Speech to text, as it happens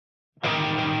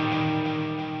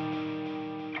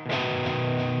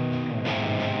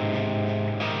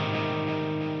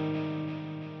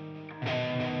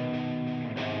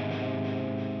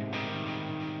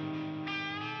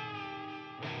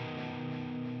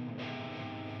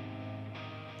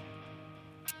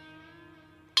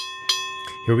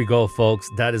Here we go, folks.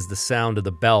 That is the sound of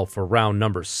the bell for round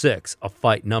number 6 of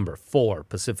fight number 4,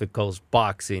 Pacific Coast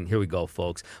Boxing. Here we go,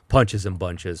 folks. Punches and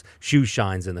bunches, shoe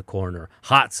shines in the corner,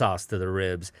 hot sauce to the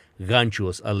ribs,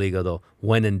 ganchos al hígado.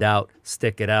 When in doubt,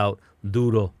 stick it out.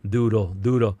 Duro, duro,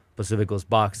 duro. Pacific Coast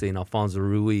Boxing. Alfonso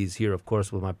Ruiz here, of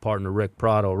course, with my partner, Rick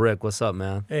Prado. Rick, what's up,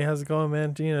 man? Hey, how's it going,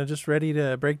 man? Just ready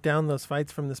to break down those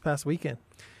fights from this past weekend.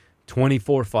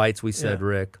 24 fights, we said,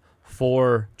 Rick.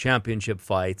 4 championship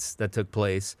fights that took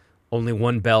place. Only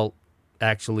one belt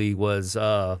actually was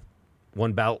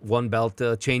one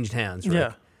belt changed hands, Rick.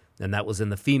 Yeah. And that was in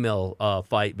the female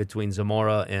fight between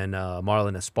Zamora and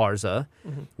Marlon Esparza,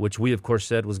 which we, of course,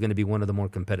 said was going to be one of the more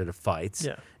competitive fights.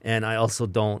 Yeah. And I also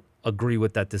don't agree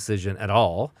with that decision at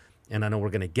all. And I know we're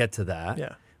going to get to that.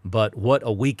 Yeah. But what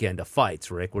a weekend of fights,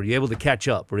 Rick. Were you able to catch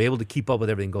up? Were you able to keep up with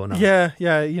everything going on? Yeah.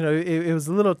 It was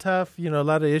a little tough. A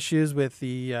lot of issues with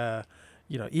the,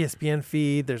 ESPN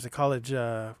feed. There's a college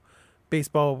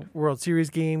baseball World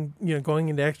Series game, going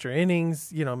into extra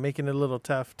innings, making it a little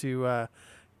tough to,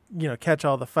 catch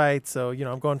all the fights. So,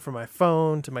 I'm going from my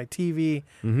phone to my TV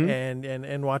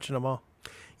and watching them all.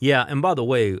 Yeah, and by the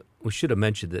way, we should have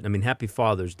mentioned it. I mean, happy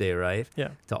Father's Day, right? Yeah.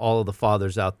 To all of the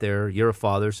fathers out there. You're a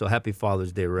father, so happy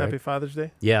Father's Day, Rick. Happy Father's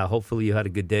Day. Yeah, hopefully you had a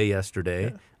good day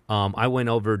yesterday. Yeah. I went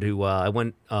over to,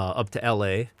 up to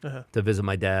L.A. To visit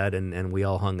my dad, and we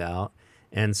all hung out.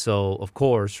 And so, of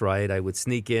course, right, I would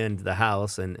sneak into the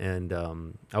house, and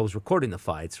I was recording the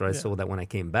fights, right, so that when I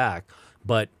came back.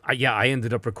 But, I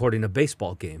ended up recording a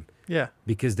baseball game. Yeah.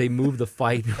 Because they moved the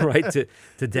fight right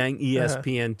to dang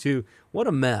ESPN2. What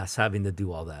a mess having to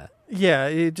do all that. Yeah,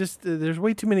 it just there's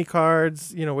way too many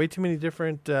cards, way too many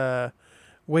different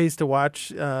ways to watch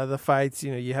the fights.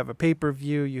 You have a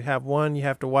pay-per-view, you have one you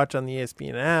have to watch on the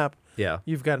ESPN app. Yeah.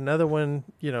 You've got another one,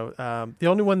 the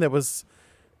only one that was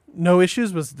no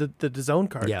issues was the DAZN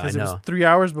card. Yeah, I know. Because it was 3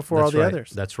 hours before all the others.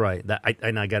 That's right.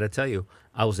 And I got to tell you,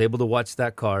 I was able to watch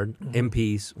that card in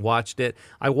peace, watched it.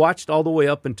 I watched all the way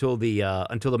up until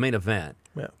the main event.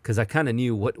 Yeah. Because I kind of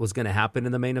knew what was going to happen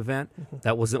in the main event.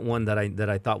 That wasn't one that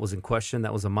I thought was in question.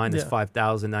 That was a minus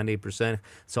 5,000, 98%.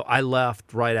 So I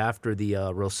left right after the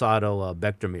Rosado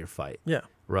Bektemir fight. Yeah.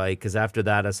 Right? Because after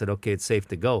that, I said, okay, it's safe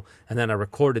to go. And then I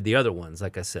recorded the other ones,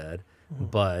 like I said.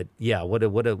 But yeah, what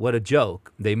a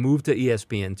joke. They moved to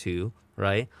ESPN2,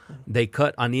 right? They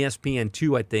cut on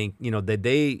ESPN2, I think,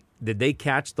 did they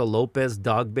catch the Lopez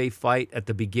Dogbe fight at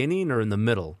the beginning or in the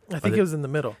middle? I think it was in the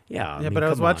middle. Yeah. But I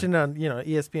was watching on,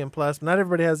 ESPN Plus. Not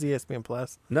everybody has ESPN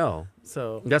Plus. No.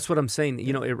 So that's what I'm saying.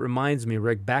 It reminds me,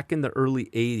 Rick, back in the early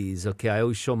 80s, okay, I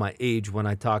always show my age when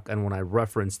I talk and when I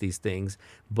reference these things,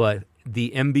 but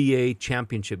the NBA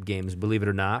championship games, believe it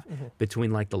or not, between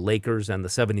like the Lakers and the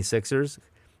 76ers,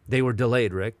 they were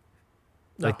delayed, Rick.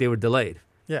 They were delayed.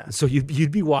 Yeah. So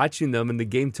you'd be watching them and the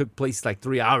game took place like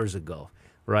 3 hours ago,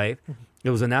 right? It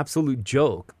was an absolute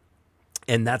joke.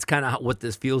 And that's kind of what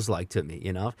this feels like to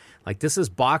me, Like, this is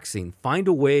boxing. Find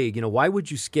a way, why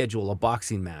would you schedule a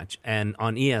boxing match and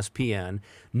on ESPN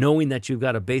knowing that you've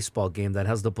got a baseball game that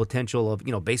has the potential of,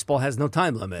 baseball has no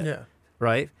time limit,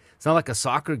 right? It's not like a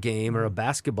soccer game or a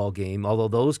basketball game, although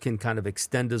those can kind of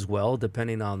extend as well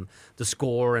depending on the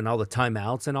score and all the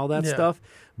timeouts and all that stuff.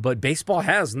 But baseball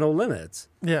has no limits.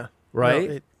 Yeah.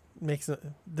 Right? No,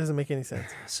 doesn't make any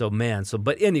sense.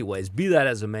 But anyways, be that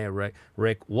as it may,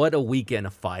 Rick, what a weekend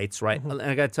of fights, right? And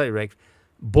I got to tell you, Rick,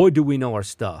 boy, do we know our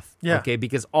stuff. Yeah. Okay,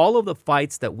 because all of the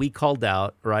fights that we called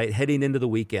out, right, heading into the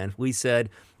weekend, we said,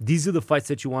 these are the fights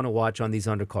that you want to watch on these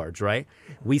undercards, right?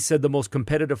 We said the most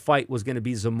competitive fight was going to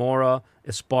be Zamora,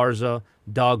 Esparza,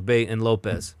 Dogbe, and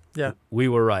Lopez. Yeah. We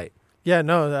were right. Yeah,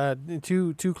 no,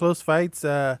 two close fights,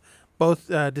 both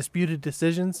disputed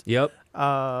decisions. Yep.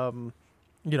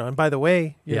 And by the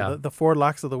way, the 4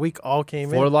 locks of the week all came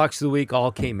in. 4 locks of the week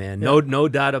all came in. No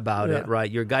doubt about it, right?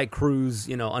 Your guy Cruz,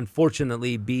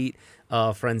 unfortunately beat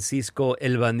Francisco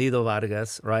El Bandido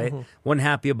Vargas, right? Wasn't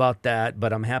happy about that,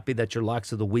 but I'm happy that your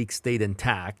locks of the week stayed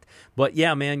intact. But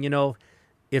yeah, man,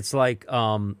 it's like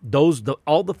all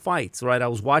the fights, right? I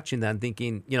was watching that and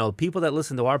thinking, people that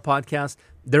listen to our podcast,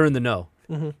 they're in the know.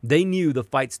 They knew the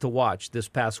fights to watch this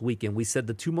past weekend. We said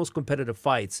the 2 most competitive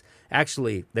fights,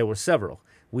 actually, there were several.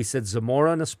 We said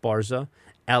Zamora and Esparza,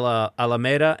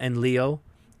 Alameda and Leo,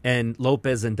 and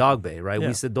Lopez and Dogbe, right? Yeah.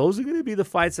 We said those are going to be the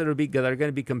fights that are going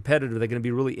to be competitive. They're going to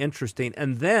be really interesting.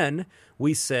 And then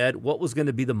we said what was going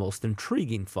to be the most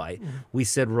intriguing fight. Mm-hmm. We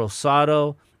said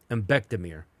Rosado and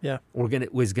Bekdamir Yeah.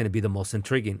 was going to be the most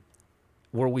intriguing.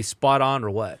 Were we spot on or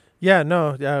what? Yeah,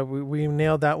 no, we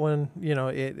nailed that one. You know,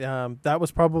 it that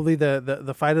was probably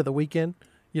the fight of the weekend.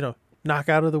 You know,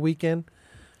 knockout of the weekend.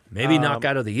 Maybe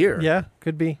knockout of the year. Yeah,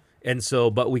 could be. And so,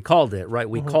 but we called it, right?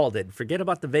 We called it. Forget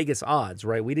about the Vegas odds,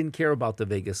 right? We didn't care about the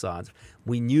Vegas odds.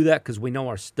 We knew that because we know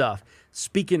our stuff.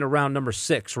 Speaking of round number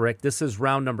 6, Rick, this is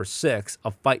round number 6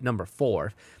 of fight number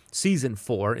 4, season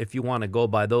 4, if you want to go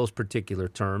by those particular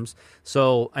terms.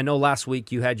 So I know last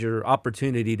week you had your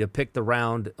opportunity to pick the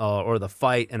round or the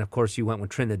fight, and of course you went with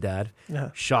Trinidad.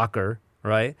 Yeah. Shocker,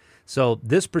 right? So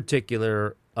this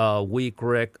particular week,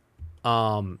 Rick,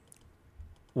 we're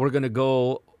going to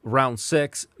go round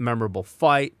 6, memorable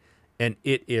fight, and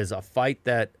it is a fight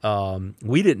that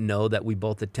we didn't know that we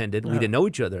both attended. We didn't know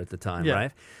each other at the time,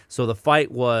 right? So the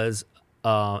fight was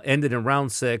ended in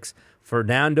round 6,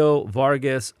 Fernando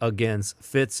Vargas against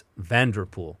Fitz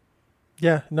Vanderpool.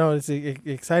 Yeah, no, it's an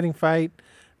exciting fight.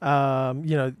 You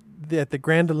know, at the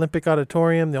Grand Olympic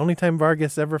Auditorium, the only time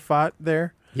Vargas ever fought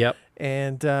there. Yep.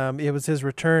 And it was his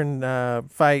return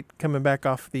fight coming back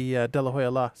off the De La Hoya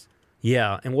loss.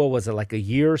 Yeah, and what was it, like a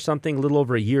year or something? A little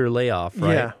over a year layoff,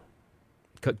 right?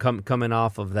 Yeah. Coming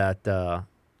off of that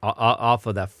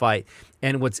fight.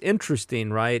 And what's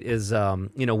interesting, right, is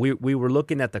you know, we were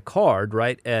looking at the card,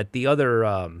 right, at the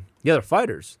other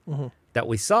fighters that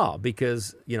we saw,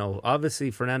 because, you know, obviously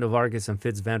Fernando Vargas and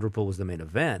Fitz Vanderpool was the main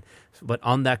event, but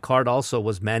on that card also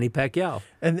was Manny Pacquiao.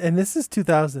 And this is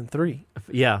 2003.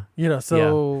 Yeah. You know,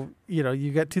 so you know,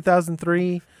 you got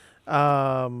 2003.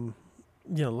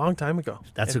 You know, a long time ago.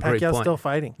 That's and a great Pacquiao's point. still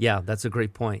fighting. Yeah, that's a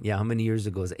great point. Yeah, how many years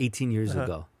ago? It was 18 years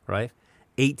ago, right?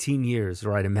 18 years,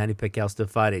 right, and Manny Pacquiao still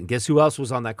fighting. Guess who else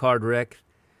was on that card, Rick?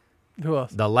 Who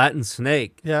else? The Latin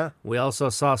Snake. Yeah. We also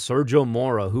saw Sergio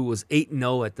Mora, who was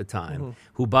 8-0 at the time,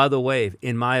 who, by the way,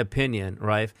 in my opinion,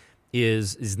 right,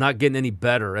 is not getting any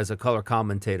better as a color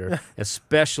commentator,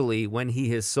 especially when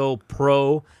he is so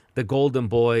pro the Golden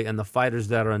Boy and the fighters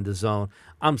that are in the zone.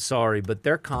 I'm sorry, but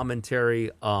their commentary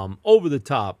over the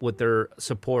top with their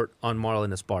support on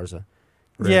Marlon Esparza.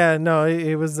 Right? Yeah, no,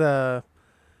 it was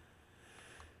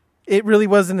it really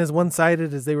wasn't as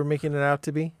one-sided as they were making it out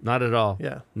to be. Not at all.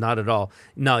 Yeah. Not at all.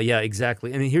 No, yeah,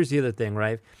 exactly. And here's the other thing,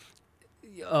 right?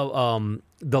 The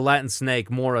Latin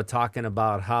Snake, Mora, talking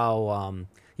about how,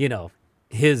 you know,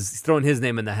 he's throwing his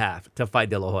name in the hat to fight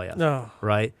De La Hoya. No.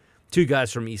 Right? 2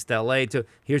 guys from East L.A.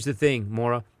 Here's the thing,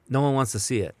 Mora, no one wants to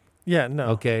see it. Yeah, no.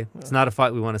 Okay? It's not a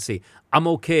fight we want to see. I'm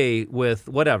okay with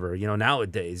whatever, you know,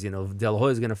 nowadays, you know, De La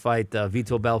Hoya's going to fight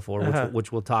Vito Belfort,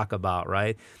 which we'll talk about,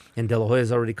 right? And De La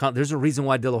Hoya's already there's a reason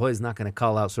why De La Hoya's not going to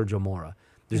call out Sergio Mora.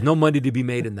 There's no money to be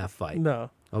made in that fight. No.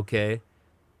 Okay?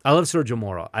 I love Sergio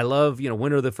Mora. I love, you know,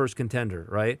 winner of the first contender,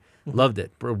 right? Loved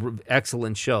it.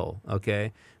 Excellent show,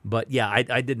 okay? But, yeah,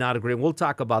 I did not agree. We'll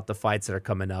talk about the fights that are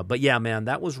coming up. But, yeah, man,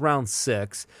 that was round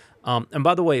 6. And,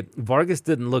 by the way, Vargas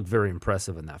didn't look very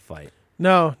impressive in that fight.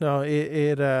 No.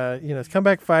 It you know, it's a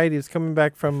comeback fight. He was coming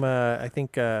back from, I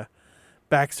think,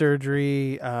 back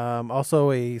surgery,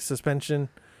 also a suspension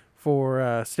for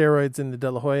steroids in the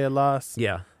De La Hoya loss.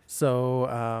 Yeah.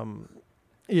 So,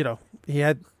 you know, he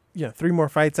had, you know, 3 more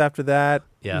fights after that.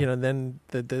 Yeah. You know, then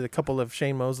the couple of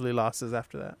Shane Mosley losses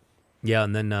after that. Yeah,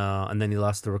 and then he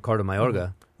lost to Ricardo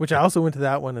Mayorga. Which I also went to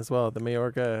that one as well, the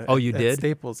Mayorga. Oh, you did?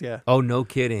 Staples, yeah. Oh, no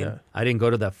kidding. Yeah. I didn't go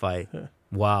to that fight. Yeah.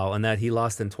 Wow, and that he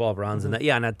lost in 12 rounds. And that,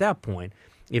 yeah, and at that point,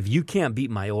 if you can't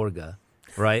beat Mayorga,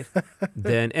 right,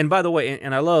 then, and by the way,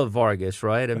 and I love Vargas,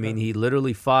 right? I mean, he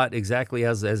literally fought exactly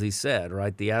as he said,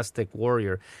 right, the Aztec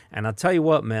warrior. And I'll tell you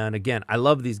what, man, again, I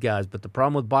love these guys, but the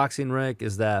problem with boxing, Rick,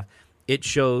 is that it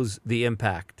shows the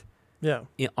impact Yeah.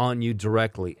 on you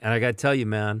directly. And I got to tell you,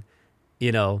 man,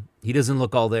 you know, he doesn't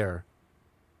look all there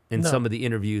in some of the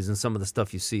interviews and some of the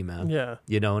stuff you see, man. Yeah.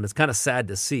 You know, and it's kind of sad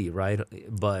to see, right?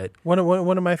 But One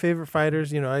of my favorite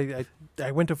fighters, you know,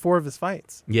 I went to 4 of his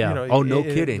fights. Yeah. You know, Oh, no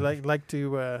kidding. Like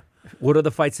to what other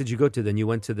fights did you go to then? You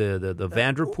went to the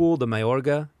Vanderpool, the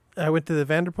Mayorga? I went to the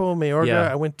Vanderpool, Mayorga.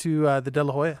 Yeah. I went to the De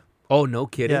La Hoya. Oh, no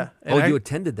kidding. Yeah. Oh, And you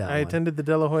attended that I one. attended the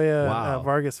De La Hoya Wow.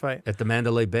 Vargas fight. At the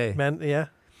Mandalay Bay. Yeah.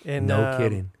 And No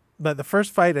kidding. But the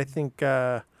first fight, I think,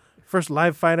 first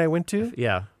live fight I went to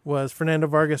Yeah. was Fernando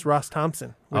Vargas Ross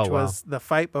Thompson, which Oh, wow. was the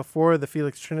fight before the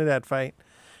Felix Trinidad fight,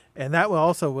 and that one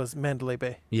also was Mandalay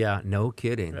Bay. Yeah, no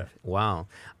kidding. Yeah. Wow.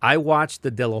 I watched the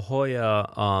De La Hoya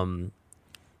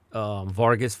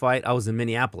Vargas fight. I was in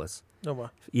Minneapolis. Oh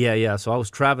wow. Yeah. So I was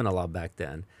traveling a lot back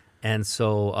then. And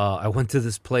so I went to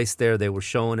this place there. They were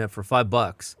showing it for $5.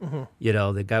 Mm-hmm. You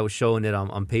know, the guy was showing it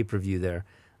on pay-per-view there.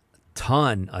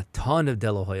 A ton of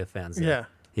De La Hoya fans there. Yeah.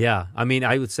 Yeah. I mean,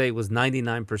 I would say it was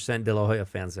 99% De La Hoya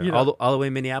fans there. You know- All the way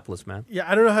in Minneapolis, man. Yeah,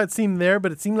 I don't know how it seemed there,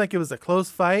 but it seemed like it was a close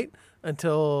fight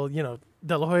until,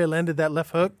 De La Hoya landed that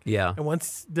left hook. Yeah. And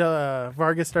once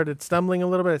Vargas started stumbling a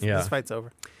little bit, Yeah. this fight's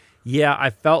over. Yeah, I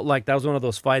felt like that was one of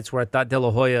those fights where I thought De La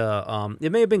Hoya,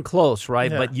 it may have been close,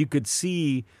 right? Yeah. But you could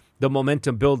see the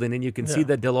momentum building, and you can see Yeah.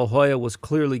 that De La Hoya was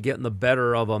clearly getting the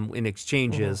better of him in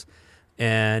exchanges. Mm-hmm.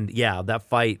 And yeah, that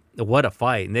fight, what a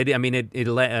fight! And it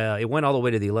went all the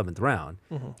way to the 11th round,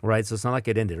 Mm-hmm. right? So it's not like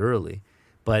it ended early,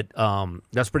 but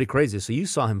that's pretty crazy. So you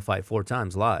saw him fight 4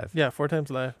 times live. Yeah, 4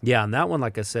 times live. Yeah, and that one,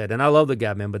 like I said, and I love the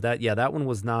guy, man, but that one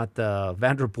was not,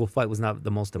 Vanderpool fight was not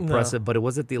the most impressive, but it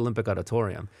was at the Olympic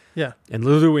Auditorium. Yeah. And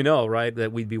little do we know, right,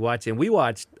 that we'd be watching. We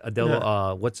watched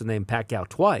what's the name, Pacquiao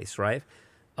twice, right?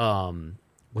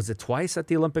 Was it twice at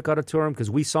the Olympic Auditorium?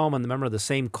 Because we saw him on the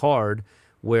same card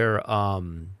where,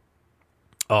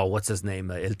 what's his name?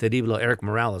 El Terrible Eric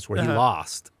Morales, where he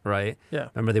lost, right? Yeah.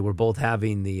 Remember, they were both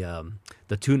having the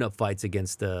tune-up fights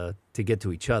to get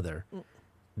to each other.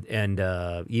 And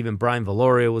even Brian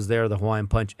Valoria was there, the Hawaiian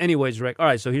Punch. Anyways, Rick, all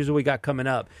right, so here's what we got coming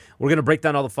up. We're going to break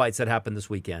down all the fights that happened this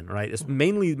weekend, right? It's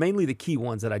mainly the key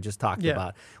ones that I just talked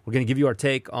about. We're going to give you our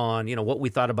take on, what we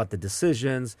thought about the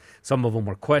decisions. Some of them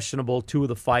were questionable. 2 of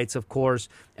the fights, of course.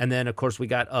 And then, of course, we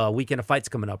got a weekend of fights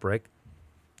coming up, Rick.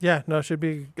 Yeah, no, it should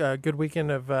be a good weekend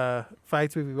of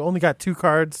fights. We've only got 2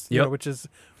 cards, which is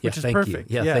perfect.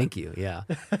 You. Thank you. Yeah.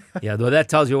 Yeah, though that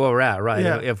tells you where we're at, right?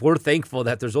 Yeah. If we're thankful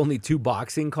that there's only 2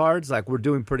 boxing cards, like we're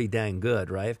doing pretty dang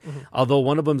good, right? Mm-hmm. Although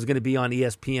one of them is going to be on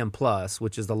ESPN Plus,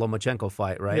 which is the Lomachenko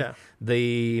fight, right? Yeah.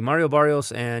 The Mario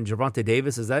Barrios and Gervonta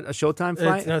Davis, is that a Showtime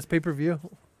fight? It's pay-per-view.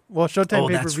 Well, Showtime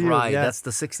pay-per-view. That's right. Yeah. That's the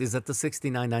is that the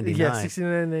 $69.99? Yeah,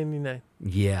 $69.99.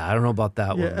 Yeah, I don't know about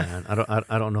that one, man.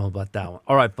 I don't know about that one.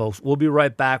 All right, folks, we'll be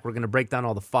right back. We're going to break down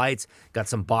all the fights. Got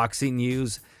some boxing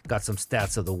news. Got some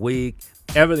stats of the week.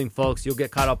 Everything, folks. You'll get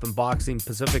caught up in boxing,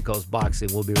 Pacific Coast boxing.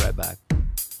 We'll be right back.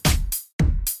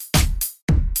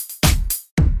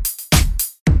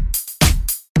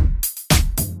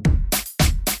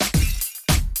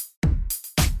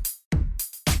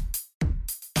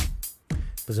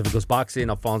 Pacific Coast Boxing,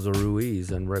 Alfonso Ruiz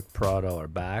and Rick Prado are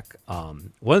back.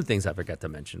 One of the things I forgot to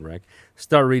mention, Rick,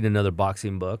 start reading another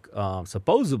boxing book.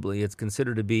 Supposedly, it's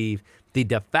considered to be the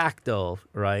de facto,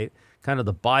 right, kind of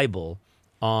the Bible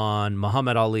on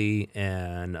Muhammad Ali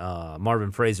and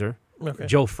Marvin Fraser. Okay.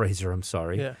 Joe Fraser, I'm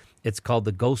sorry. Yeah. It's called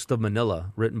The Ghost of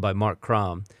Manila, written by Mark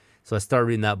Crom. So I started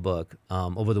reading that book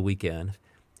over the weekend,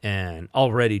 and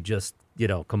already just,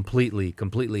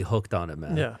 completely hooked on it,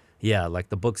 man. Yeah. Yeah, like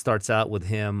the book starts out with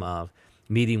him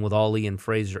meeting with Ali and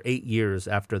Fraser 8 years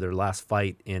after their last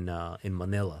fight in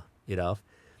Manila,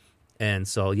 And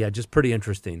so, yeah, just pretty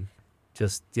interesting.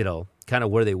 Just, kind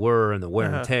of where they were and the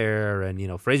wear and tear.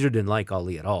 And, Fraser didn't like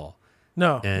Ali at all.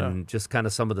 No. And just kind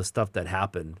of some of the stuff that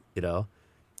happened,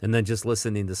 And then just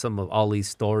listening to some of Ali's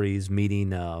stories,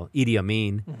 meeting Idi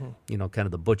Amin, kind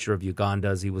of the butcher of Uganda,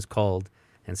 as he was called,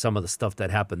 and some of the stuff that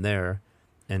happened there.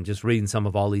 And just reading some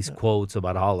of Ali's quotes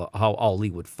about how Ali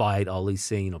would fight. Ali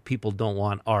saying, people don't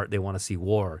want art, they want to see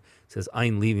war. He says, I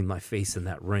ain't leaving my face in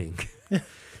that ring.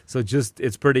 So just,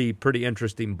 it's pretty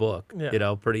interesting book,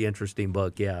 pretty interesting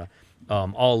book, yeah.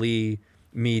 Ali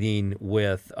meeting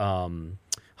with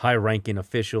high-ranking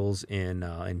officials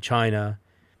in China.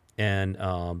 And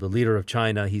the leader of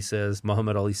China, he says,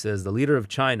 Muhammad Ali says, the leader of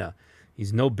China,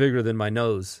 he's no bigger than my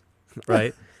nose,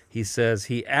 right? He says,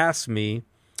 he asked me,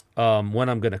 when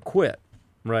I'm going to quit,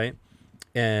 right?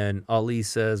 And Ali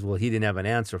says, well, he didn't have an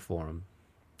answer for him.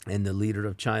 And the leader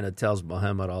of China tells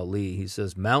Muhammad Ali, he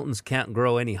says, mountains can't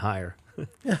grow any higher.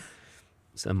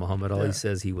 So Muhammad Ali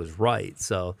says he was right.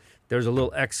 So there's a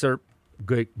little excerpt,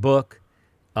 great book.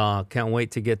 Can't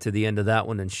wait to get to the end of that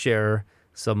one and share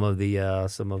some of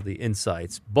the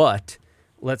insights. But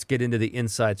let's get into the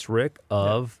insights, Rick,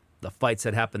 of the fights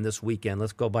that happened this weekend.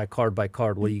 Let's go by card.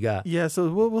 What do you got? Yeah, so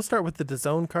we'll start with the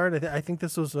DAZN card. I think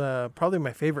this was probably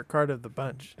my favorite card of the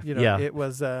bunch. It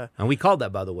was. And we called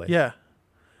that, by the way. Yeah.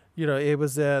 It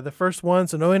was the first one,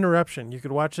 so no interruption. You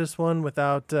could watch this one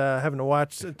without having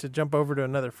to jump over to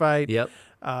another fight. Yep.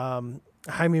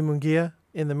 Jaime Munguia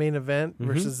in the main event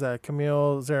versus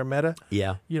Camille Zarameta.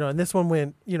 Yeah. And this one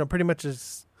went, pretty much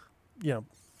as,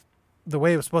 the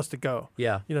way it was supposed to go.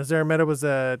 Yeah. Zarameta was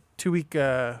a 2-week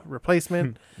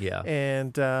replacement. Yeah.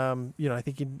 And, I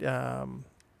think he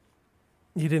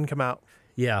didn't come out.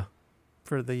 Yeah.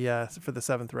 For the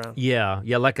 7th round. Yeah.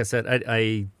 Yeah. Like I said,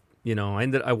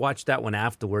 I watched that one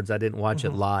afterwards. I didn't watch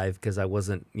it live because I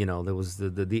wasn't, there was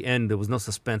the end. There was no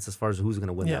suspense as far as who's going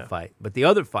to win that fight. But the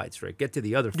other fights, Rick, get to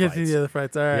the other fights. Get to the other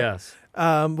fights. All right. Yes.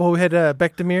 Well, we had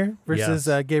Bektemir versus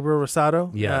Gabriel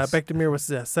Rosado. Yes. Bektemir was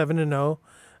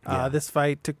 7-0. This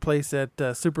fight took place at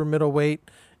super middleweight.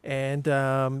 And,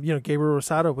 Gabriel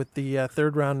Rosado with the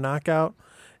third round knockout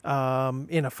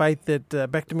in a fight that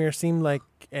Bektemir seemed like,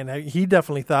 and he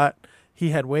definitely thought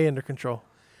he had way under control.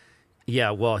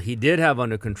 Yeah, well, he did have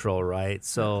under control, right?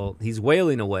 So he's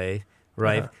wailing away,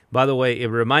 right? By the way, it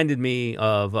reminded me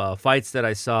of fights that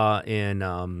I saw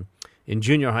in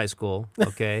junior high school,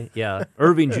 okay? Yeah,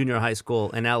 Irving Junior High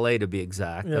School in L.A. to be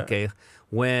exact, okay?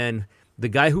 When the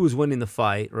guy who was winning the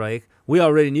fight, right, we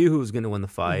already knew who was going to win the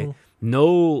fight.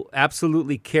 No,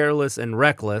 absolutely careless and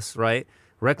reckless, right?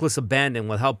 Reckless abandon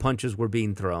with how punches were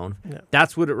being thrown. Yeah.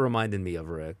 That's what it reminded me of,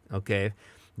 Rick, okay?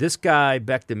 This guy,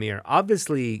 Bektemir,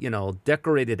 obviously,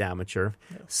 decorated amateur,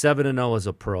 7-0 as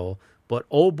a pro. But,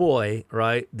 oh boy,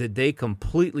 right, did they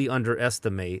completely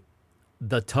underestimate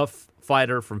the tough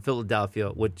fighter from Philadelphia,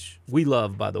 which we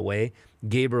love, by the way,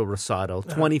 Gabriel Rosado,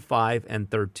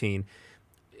 25-13.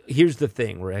 Here's the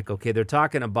thing, Rick, okay? They're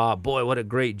talking about, boy, what a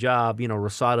great job,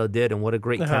 Rosado did and what a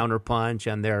great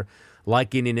counterpunch, and they're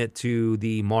likening it to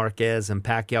the Marquez and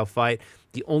Pacquiao fight.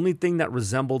 The only thing that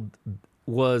resembled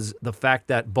was the fact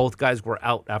that both guys were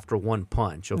out after one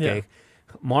punch, okay?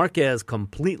 Yeah. Marquez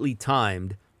completely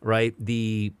timed, right,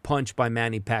 the punch by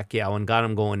Manny Pacquiao and got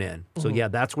him going in. So, yeah,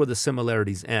 that's where the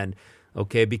similarities end,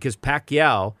 okay? Because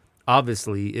Pacquiao,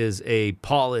 obviously, is a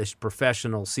polished,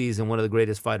 professional, seasoned, one of the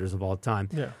greatest fighters of all time.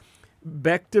 Yeah.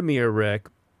 Bektemir, Rick,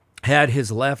 had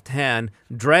his left hand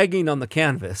dragging on the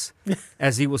canvas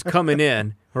as he was coming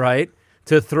in, right,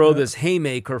 to throw this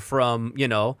haymaker from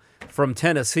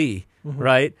Tennessee,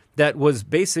 right, that was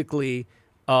basically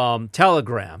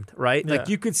telegrammed, right? Yeah. Like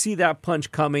you could see that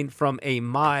punch coming from a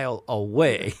mile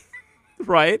away,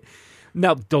 right?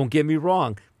 Now, don't get me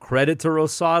wrong. Credit to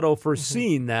Rosado for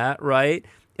seeing that, right?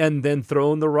 And then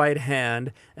throwing the right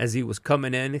hand as he was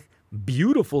coming in.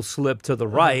 Beautiful slip to the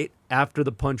right after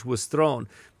the punch was thrown.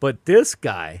 But this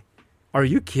guy, are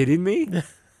you kidding me?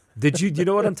 Do you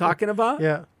know what I'm talking about?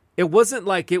 Yeah. It wasn't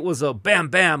like it was a bam,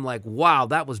 bam, like, wow,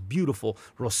 that was beautiful.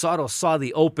 Rosado saw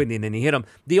the opening and he hit him.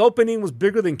 The opening was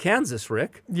bigger than Kansas,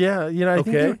 Rick. Yeah, I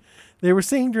think they were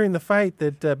saying during the fight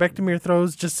that Bektemir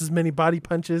throws just as many body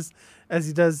punches as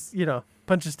he does,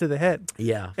 punches to the head.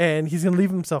 Yeah. And he's going to leave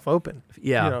himself open.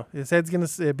 Yeah. His head's going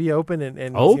to be open.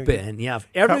 And open, yeah.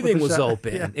 Everything was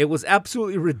open. Yeah. It was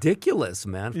absolutely ridiculous,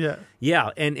 man. Yeah. Yeah,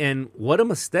 and what a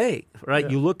mistake, right?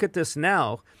 Yeah. You look at this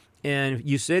now, and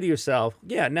you say to yourself,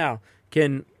 yeah, now,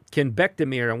 can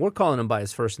Bektemir, and we're calling him by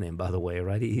his first name, by the way,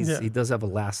 right? He does have a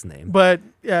last name. But,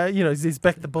 he's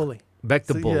Beck the Bully. Beck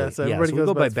the Bully. Yeah, so we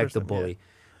go by Beck the Bully.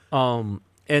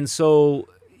 And so,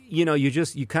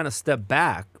 you kind of step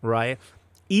back, right?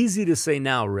 Easy to say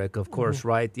now, Rick, of course,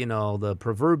 right? The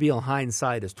proverbial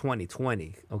hindsight is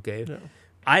 20/20, okay? Yeah.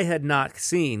 I had not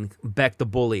seen Beck the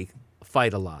Bully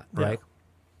fight a lot, right?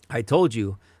 Yeah. I told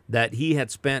you that he had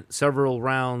spent several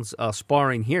rounds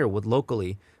sparring here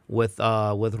locally with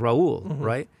Raul,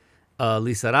 right?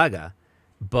 Lizarraga.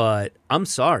 But I'm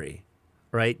sorry,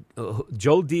 right?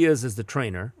 Joe Diaz is the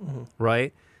trainer,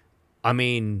 right? I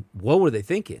mean, what were they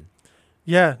thinking?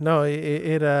 Yeah, no,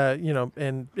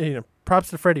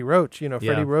 props to Freddie Roach.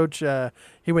 Freddie Roach,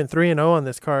 he went 3-0 on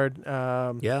this card.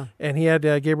 And he had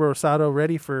Gabriel Rosado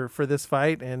ready for this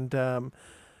fight, and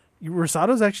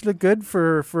Rosado's actually looked good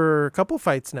for a couple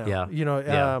fights now.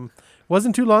 Yeah.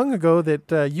 Wasn't too long ago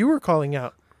that you were calling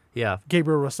out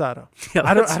Gabriel Rosado. Yeah,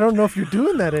 I don't know if you're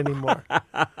doing that anymore.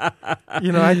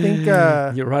 I think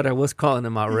you're right. I was calling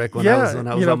him out, Rick, when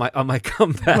I was on my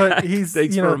comeback. But he's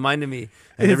thanks for reminding me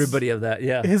and everybody of that.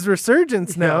 Yeah, his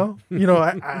resurgence now.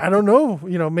 I don't know.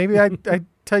 Maybe I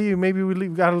tell you, maybe we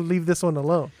got to leave this one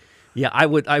alone. Yeah, I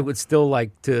would still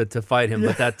like to fight him,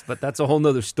 but that's a whole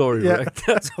nother story, Rick.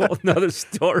 That's a whole nother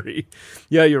story.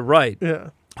 Yeah, you're right. Yeah.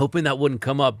 Hoping that wouldn't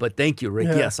come up, but thank you, Rick.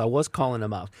 Yeah. Yes, I was calling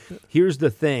him out. Here's the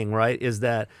thing, right, is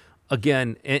that,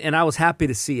 again, and I was happy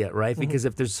to see it, right, because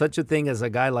if there's such a thing as a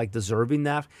guy like deserving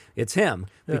that, it's him,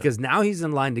 because now he's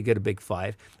in line to get a big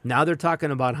fight. Now they're talking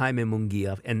about Jaime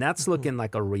Munguia, and that's looking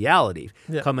like a reality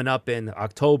coming up in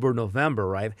October, November,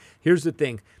 right? Here's the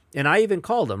thing. And I even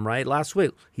called him, right, last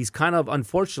week. He's kind of,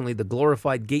 unfortunately, the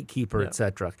glorified gatekeeper,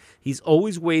 etc. He's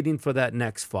always waiting for that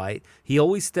next fight. He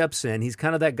always steps in. He's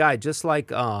kind of that guy, just like,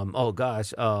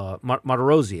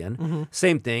 Martirosyan.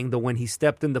 Same thing, when he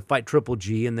stepped in to fight Triple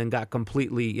G and then got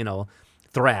completely,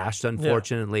 thrashed,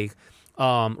 unfortunately.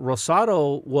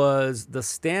 Rosado was the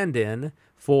stand-in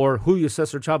for Julio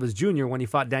Cesar Chavez Jr. when he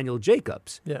fought Daniel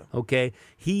Jacobs. Yeah. Okay.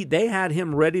 They had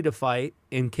him ready to fight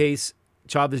in case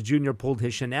Chavez Jr. pulled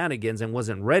his shenanigans and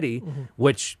wasn't ready,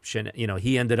 which,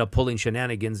 he ended up pulling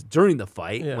shenanigans during the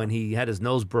fight when he had his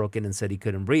nose broken and said he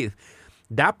couldn't breathe.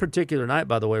 That particular night,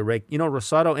 by the way, Rick,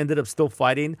 Rosado ended up still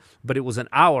fighting, but it was an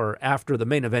hour after the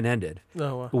main event ended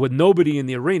with nobody in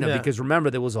the arena because, remember,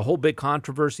 there was a whole big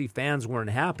controversy. Fans weren't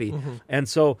happy. And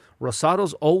so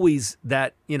Rosado's always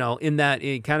that, in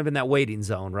that waiting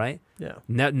zone, right? Yeah.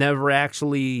 Never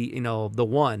actually, the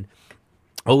one.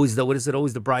 Always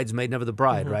always the bridesmaid, never the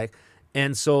bride, right?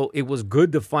 And so it was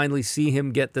good to finally see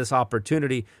him get this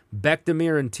opportunity.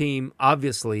 Bekdamir and team,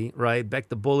 obviously, right? Beck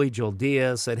the Bully, Joel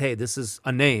Diaz said, hey, this is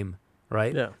a name,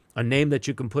 right? Yeah. A name that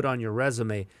you can put on your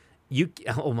resume.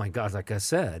 Oh my God, like I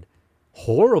said,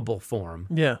 horrible form.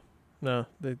 Yeah. No,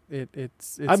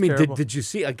 it's I mean, terrible. did you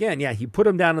see, again, he put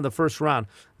him down in the first round.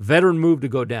 Veteran move to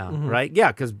go down, right?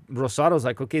 Yeah, because Rosado's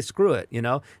like, okay, screw it,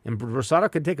 and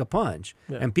Rosado could take a punch.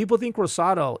 Yeah. And people think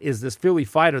Rosado is this Philly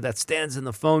fighter that stands in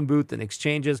the phone booth and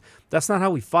exchanges. That's not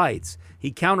how he fights.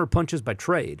 He counter punches by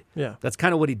trade. Yeah. That's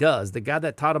kind of what he does. The guy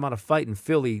that taught him how to fight in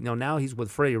Philly, now he's with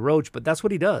Freddie Roach, but that's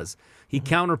what he does. He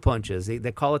counter punches.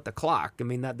 They call it the clock. I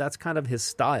mean, that's kind of his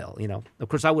style, Of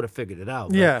course, I would have figured it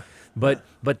out. But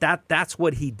that's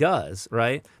what he does,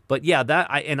 right? But yeah,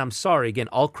 and I'm sorry, again,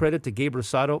 all credit to Gabe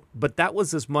Rosado, but that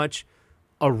was as much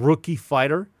a rookie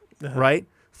fighter, right?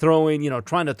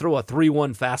 Trying to throw a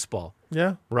 3-1 fastball,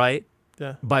 right?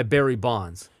 Yeah. By Barry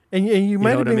Bonds. And you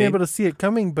might have been I mean? able to see it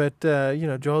coming, but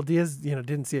Joel Diaz,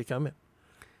 didn't see it coming.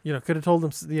 Could have told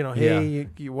him, hey,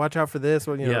 you watch out for this,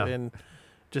 and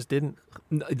just didn't.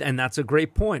 And that's a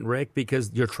great point, Rick,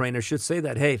 because your trainer should say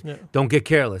that. Hey, don't get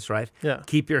careless, right? Yeah.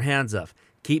 Keep your hands up.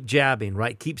 Keep jabbing,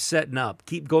 right? Keep setting up.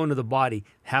 Keep going to the body.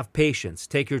 Have patience.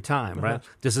 Take your time, right?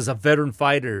 This is a veteran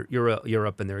fighter you're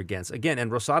up in there against. Again,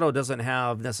 and Rosado doesn't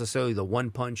have necessarily the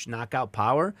one-punch knockout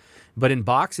power, but in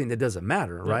boxing, it doesn't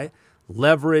matter, right?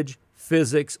 Leverage,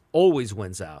 physics always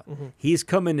wins out. He's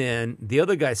coming in. The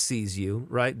other guy sees you,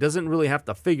 right? Doesn't really have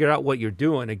to figure out what you're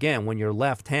doing. Again, when your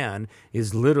left hand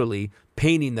is literally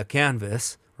painting the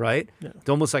canvas, right? Yeah. It's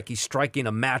almost like he's striking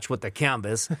a match with the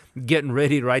canvas, getting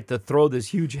ready, right, to throw this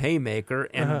huge haymaker,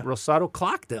 and Rosado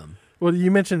clocked him. Well, you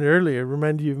mentioned it earlier.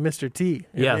 Reminded you of Mr. T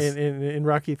Yes. in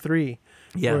Rocky 3.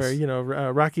 Yes.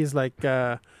 Where, Rocky's like,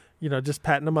 just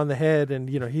patting him on the head, and,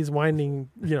 he's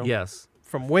winding, Yes.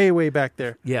 from way, way back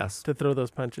there. Yes. To throw those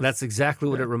punches. That's exactly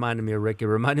what it reminded me of, Rick. It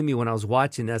reminded me when I was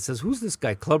watching that. It says, who's this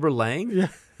guy, Clubber Lang?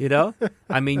 Yeah.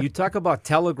 I mean, you talk about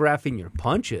telegraphing your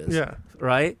punches,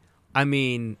 right? I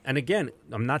mean, and again,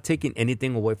 I'm not taking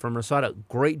anything away from Rosado.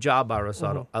 Great job by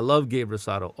Rosado. I love Gabe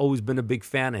Rosado. Always been a big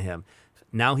fan of him.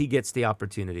 Now he gets the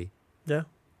opportunity. Yeah.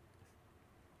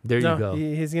 There you go.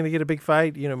 He's going to get a big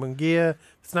fight. Munguia. If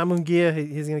it's not Munguia,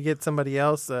 he's going to get somebody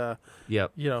else.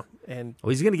 Yep. And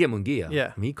he's going to get Munguia.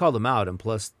 Yeah. I mean, he called him out, and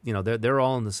plus, they're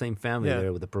all in the same family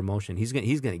there with the promotion. He's going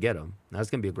to get him. That's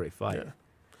going to be a great fight.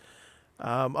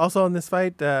 Yeah. Also in this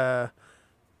fight, Ibeth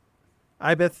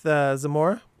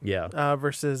Zamora. Yeah.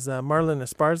 Versus Marlon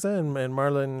Esparza, and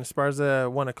Marlon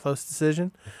Esparza won a close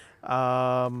decision.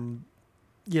 Esparza,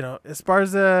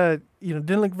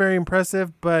 didn't look very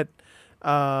impressive, but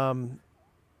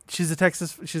she's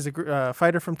a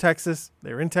fighter from Texas.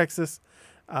 They were in Texas.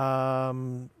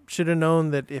 Should have known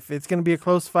that if it's going to be a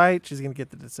close fight, she's going to get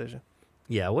the decision.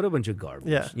 Yeah, what a bunch of garbage.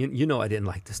 Yeah. I didn't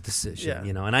like this decision,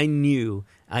 Yeah. and I knew,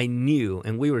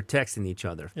 and we were texting each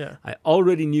other. Yeah. I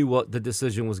already knew what the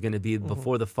decision was going to be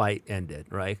before the fight ended,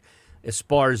 right?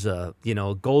 Esparza,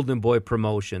 Golden Boy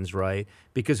Promotions, right?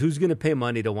 Because who's going to pay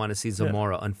money to want to see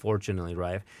Zamora, unfortunately,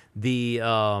 right? The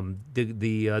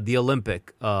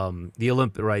Olympic, right? The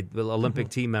Olympic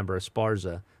team member,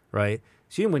 Esparza, right?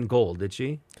 She didn't win gold, did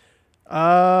she? No,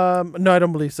 I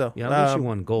don't believe so. Yeah, I don't think she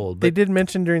won gold. But they did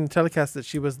mention during the telecast that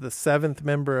she was the 7th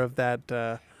member of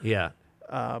that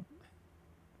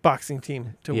boxing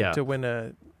team to win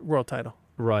a world title.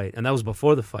 Right, and that was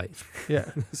before the fight.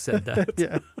 Yeah. Said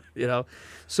that. Yeah.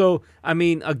 So, I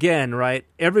mean, again, right,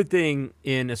 everything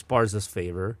in Esparza's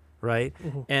favor, right?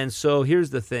 And so here's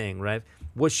the thing, right?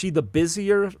 Was she the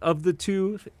busier of the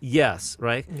two? Yes,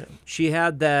 right? Yeah. She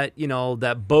had that,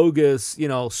 that bogus,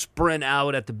 sprint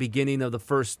out at the beginning of the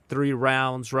first 3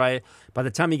 rounds, right? By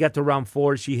the time you got to round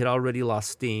 4, she had already lost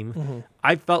steam.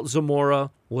 I felt Zamora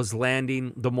was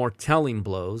landing the more telling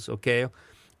blows, okay?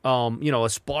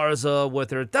 Esparza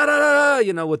with her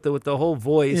da-da-da-da, with the whole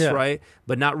voice, right?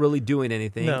 But not really doing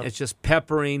anything. No. It's just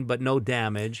peppering, but no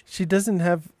damage. She doesn't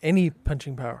have any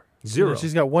punching power. Zero.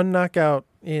 She's got one knockout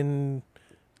in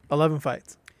 11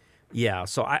 fights. Yeah,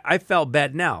 so I felt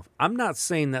bad. Now, I'm not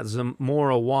saying that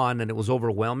Zamora won and it was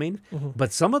overwhelming,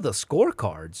 but some of the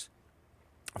scorecards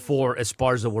for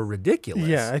Esparza were ridiculous.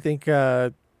 Yeah, I think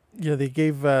they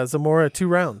gave Zamora 2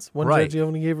 rounds. One Right. judge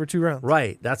only gave her 2 rounds.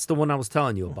 Right, that's the one I was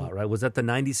telling you about, right? Was that the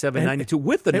 97-92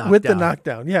 with the knockdown? With the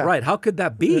knockdown, yeah. Right, how could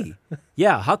that be?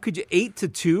 Yeah, how could you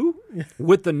 8-2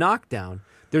 with the knockdown?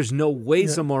 There's no way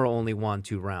Zamora only won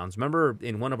 2 rounds. Remember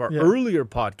in one of our earlier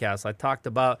podcasts,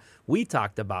 we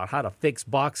talked about how to fix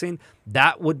boxing.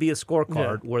 That would be a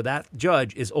scorecard where that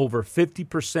judge is over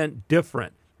 50%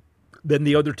 different than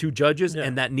the other 2 judges,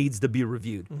 and that needs to be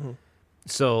reviewed.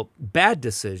 So, bad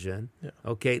decision. Yeah.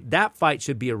 Okay, that fight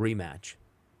should be a rematch.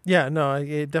 Yeah, no,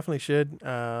 it definitely should.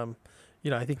 I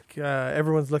think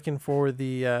everyone's looking for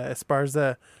the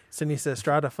Esparza Sinisa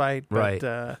Estrada fight, but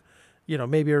Right.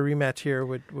 Maybe a rematch here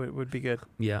would be good.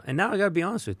 Yeah, and now I got to be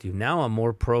honest with you. Now I'm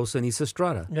more pro Sinisa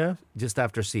Estrada. Yeah, Just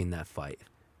after seeing that fight.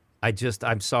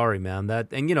 I'm sorry, man.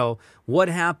 What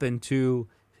happened to,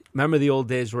 remember the old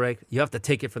days, Rick? You have to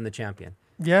take it from the champion,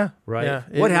 yeah, right?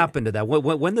 Yeah. What happened to that?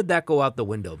 When did that go out the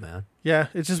window, man? Yeah,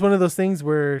 it's just one of those things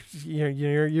where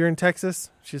you're in Texas.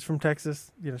 She's from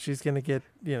Texas. She's gonna get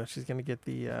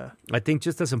the. I think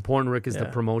just as important, Rick, is the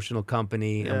promotional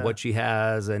company and what she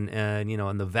has, and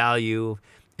the value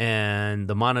and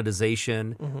the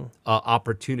monetization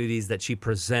opportunities that she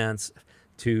presents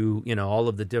to all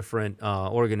of the different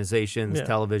organizations,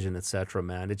 television, etc.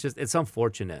 Man, it's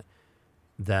unfortunate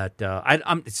that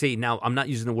I'm not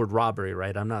using the word robbery,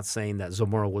 right? I'm not saying that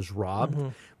Zamora was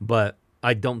robbed, but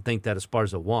I don't think that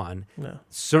Esparza won. No.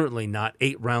 Certainly not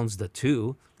 8 rounds to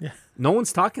 2. Yeah. No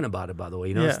one's talking about it, by the way.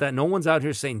 You notice that? No one's out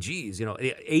here saying, geez,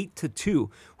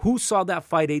 8-2. Who saw that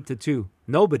fight 8-2?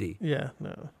 Nobody. Yeah,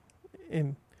 no.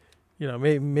 And,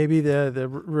 maybe the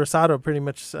Rosado pretty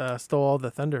much stole all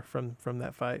the thunder from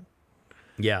that fight.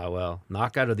 Yeah, well,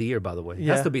 knockout of the year, by the way. It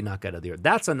Yeah. has to be knockout of the year.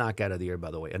 That's a knockout of the year,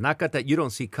 by the way. A knockout that you don't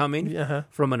see coming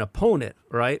from an opponent,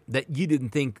 right, that you didn't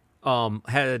think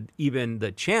had even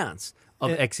the chance of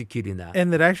executing that.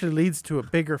 And that actually leads to a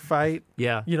bigger fight.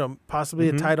 Yeah. Possibly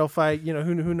a title fight.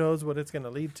 Who knows what it's going to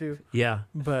lead to. Yeah.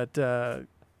 But,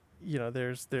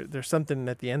 there's something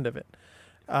at the end of it.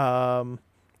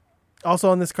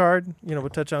 Also on this card, we'll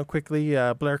touch on quickly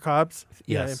Blair Cobbs.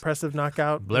 Yes. Impressive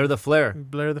knockout. Blair the Flair.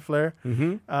 Blair the Flair.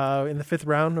 Mm-hmm. In the 5th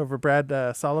round over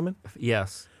Brad Solomon.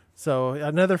 Yes. So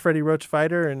another Freddie Roach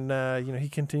fighter, and, he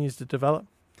continues to develop.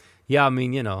 Yeah, I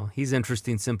mean, he's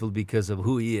interesting simply because of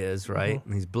who he is, right?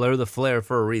 He's Blair the Flair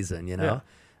for a reason, Yeah.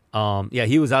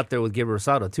 He was out there with Gabriel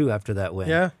Rosado, too, after that win.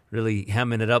 Yeah. Really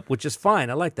hemming it up, which is fine.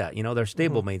 I like that. They're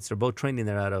stablemates. They're both training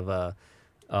there out of,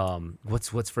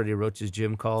 what's Freddie Roach's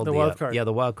gym called? The Wild Card.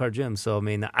 The Wild Card Gym. So, I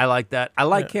mean, I like that. I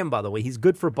like him, by the way. He's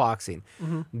good for boxing.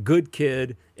 Good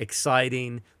kid,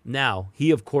 exciting. Now,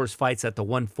 he, of course, fights at the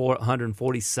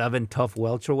 147 tough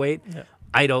welterweight. Yeah.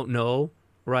 I don't know.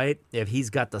 Right, if he's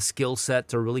got the skill set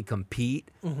to really compete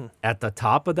at the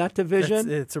top of that division.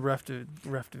 It's a rough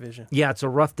division. Yeah, it's a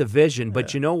rough division.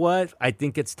 But you know what? I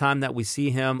think it's time that we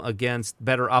see him against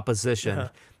better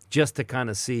opposition just to kind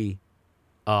of see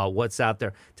what's out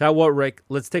there. Tell you what, Rick,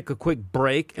 let's take a quick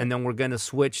break, and then we're going to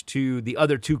switch to the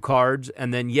other 2 cards.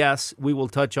 And then, yes, we will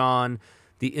touch on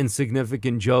the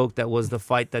insignificant joke that was the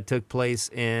fight that took place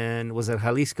was it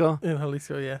Jalisco? In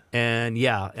Jalisco, yeah. And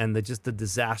just the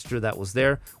disaster that was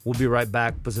there. We'll be right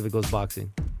back. Pacific Coast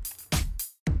Boxing.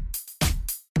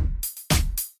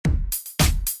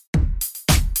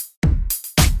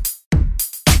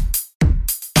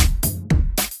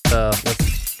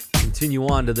 Let's continue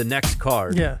on to the next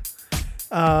card. Yeah.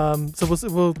 So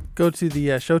we'll go to the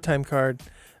Showtime card.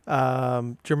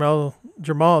 Jamal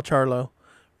Charlo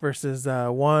versus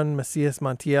Juan Macias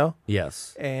Montiel.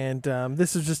 Yes. And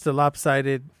this is just a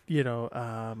lopsided,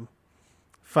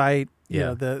 fight.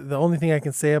 Yeah. The only thing I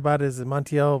can say about it is that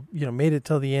Montiel, made it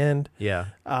till the end. Yeah.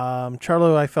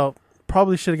 Charlo, I felt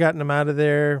probably should have gotten him out of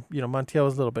there. Montiel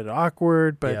was a little bit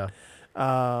awkward, but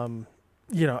Charlo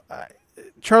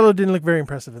didn't look very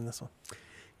impressive in this one.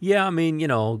 Yeah, I mean,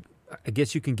 I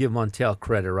guess you can give Montiel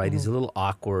credit, right? He's a little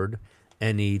awkward.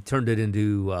 And he turned it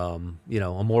into, a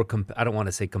more, I don't want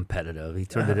to say competitive. He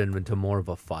turned it into more of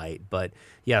a fight. But,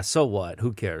 yeah, so what?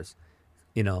 Who cares?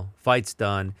 Fight's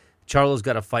done. Charlo's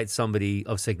got to fight somebody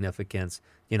of significance.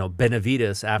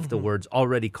 Benavidez afterwards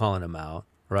already calling him out,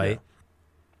 right?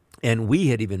 Yeah. And we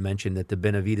had even mentioned that to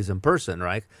Benavidez in person,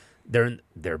 right?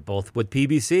 They're both with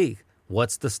PBC.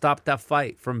 What's to stop that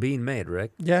fight from being made,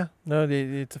 Rick? Yeah. No,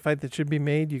 it's a fight that should be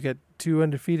made. You got 2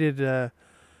 undefeated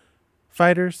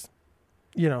fighters.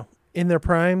 In their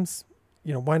primes,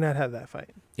 why not have that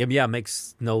fight? Yeah, it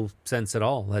makes no sense at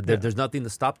all. There's nothing to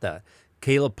stop that.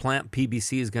 Caleb Plant,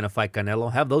 PBC, is going to fight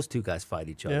Canelo. Have those two guys fight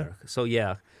each other. So,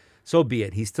 so be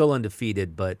it. He's still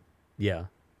undefeated, but yeah.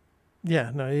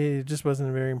 Yeah, no, it just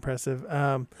wasn't very impressive.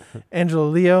 Angelo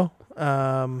Leo,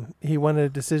 he won a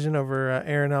decision over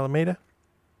Aaron Alameda.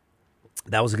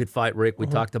 That was a good fight, Rick. We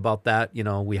talked about that. We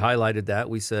highlighted that.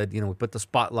 We said, we put the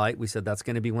spotlight. We said that's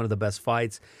going to be one of the best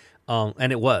fights.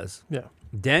 And it was. Yeah.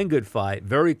 Dang good fight.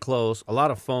 Very close. A lot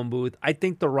of phone booth. I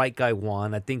think the right guy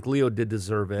won. I think Leo did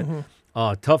deserve it.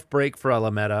 Tough break for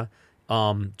Alameda.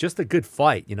 Just a good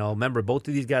fight. Remember, both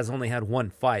of these guys only had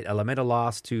one fight. Alameda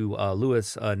lost to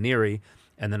Luis Neri.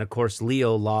 And then, of course,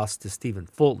 Leo lost to Stephen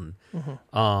Fulton,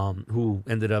 who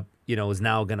ended up, is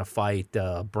now going to fight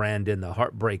Brandon, the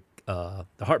Heartbreak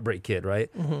Kid, right?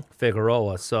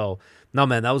 Figueroa. So, no,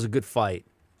 man, that was a good fight.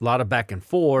 A lot of back and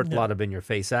forth, a lot of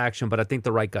in-your-face action, but I think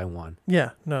the right guy won.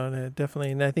 Yeah, no,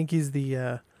 definitely. And I think he's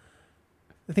I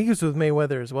think he was with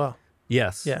Mayweather as well.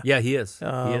 Yes. Yeah, he is. He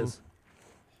is.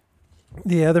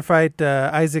 The other fight,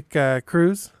 Isaac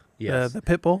Cruz, Yes. the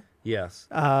Pitbull. Yes.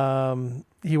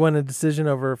 He won a decision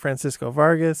over Francisco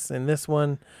Vargas in this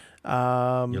one.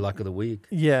 Your luck of the week.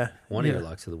 Yeah. One of your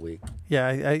lucks of the week. Yeah,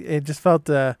 I just felt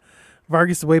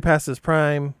Vargas is way past his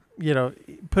prime.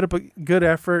 Put up a good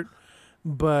effort.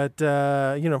 But,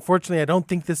 unfortunately, I don't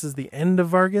think this is the end of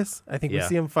Vargas. I think we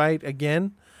see him fight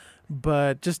again.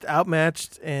 But just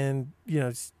outmatched and,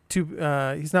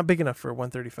 he's not big enough for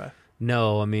 135.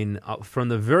 No, I mean, from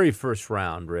the very first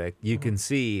round, Rick, you can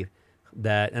see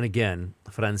that, and again,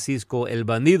 Francisco El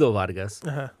Bandido Vargas,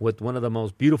 with one of the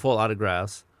most beautiful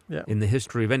autographs in the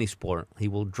history of any sport. He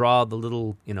will draw the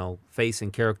little, face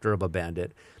and character of a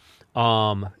bandit.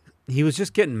 He was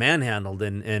just getting manhandled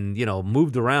and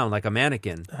moved around like a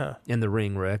mannequin in the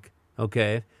ring, Rick.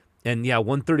 Okay? And,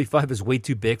 135 is way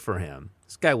too big for him.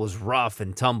 This guy was rough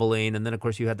and tumbling, and then, of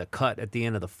course, you had the cut at the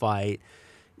end of the fight.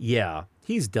 Yeah,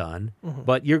 he's done.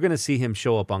 But you're going to see him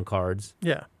show up on cards.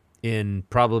 Yeah.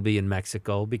 Probably in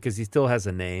Mexico, because he still has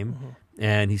a name,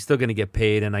 and he's still going to get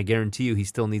paid, and I guarantee you he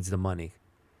still needs the money.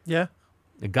 Yeah.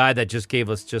 A guy that just gave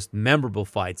us just memorable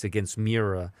fights against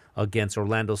Miura, against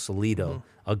Orlando Salido,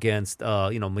 against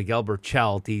Miguel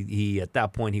Berchelt. He at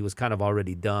that point he was kind of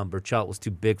already done. Berchelt was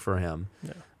too big for him.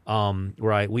 Yeah.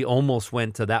 Right. We almost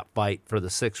went to that fight for the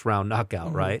 6th round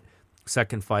knockout. Right.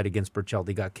 Second fight against Berchelt,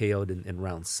 he got KO'd in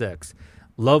round 6.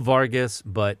 Love Vargas,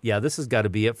 but this has got to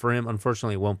be it for him.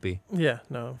 Unfortunately, it won't be. Yeah.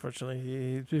 No.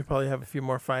 Unfortunately, he'll probably have a few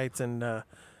more fights, and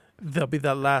there'll be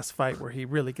that last fight where he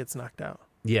really gets knocked out.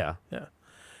 Yeah. Yeah.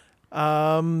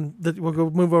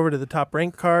 We'll move over to the top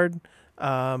rank card.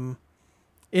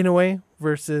 Inoue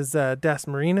versus Das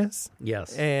Marinas.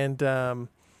 Yes. And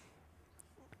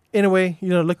Inoue,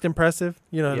 looked impressive,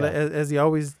 as he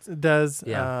always does.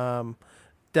 Yeah.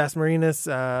 Das Marinas,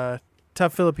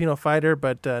 tough Filipino fighter,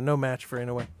 but no match for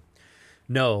Inoue.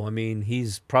 No, I mean,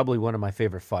 he's probably one of my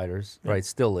favorite fighters, right?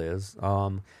 Still is.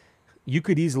 You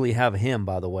could easily have him,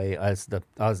 by the way, as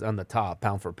on the top,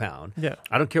 pound for pound. Yeah.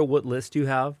 I don't care what list you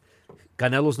have.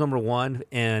 Canelo's number 1,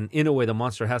 and Inoue, the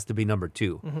monster, has to be number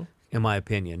 2, in my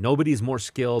opinion. Nobody's more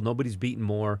skilled. Nobody's beaten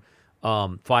more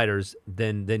fighters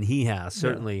than he has,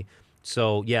 certainly.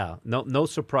 Yeah. So, no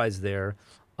surprise there.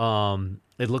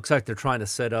 It looks like they're trying to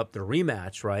set up the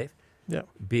rematch, right? Yeah.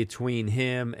 Between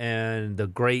him and the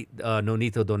great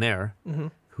Nonito Donaire,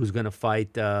 who's going to fight.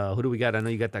 Who do we got? I know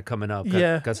you got that coming up.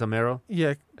 Casamero?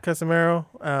 Yeah, Casamero.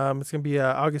 It's going to be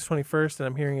August 21st, and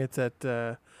I'm hearing it's at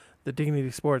the Dignity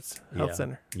Sports Health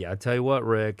Center. Yeah, I tell you what,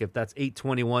 Rick, if that's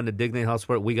 8/21 to Dignity Health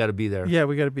Sport, we got to be there. Yeah,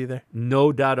 we got to be there.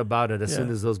 No doubt about it. As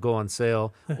soon as those go on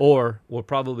sale, or we'll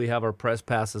probably have our press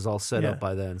passes all set up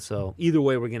by then. So either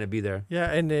way, we're going to be there.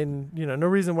 Yeah, and no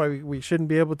reason why we shouldn't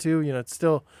be able to. It's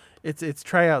still it's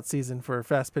tryout season for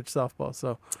fast pitch softball.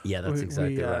 So yeah, that's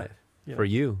exactly right. For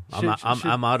you,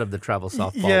 I'm out of the travel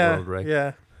softball world, Rick.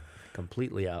 Yeah,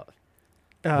 completely out.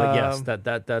 But yes,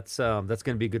 that's going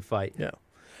to be a good fight. Yeah.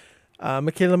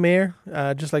 Michaela Mayer,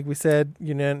 just like we said,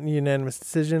 unanimous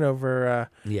decision over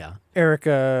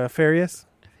Erica Farias.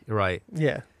 Right.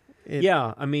 Yeah.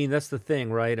 I mean, that's the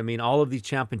thing, right? I mean, all of these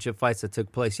championship fights that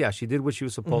took place, she did what she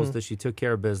was supposed to. She took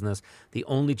care of business. The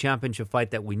only championship fight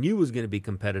that we knew was going to be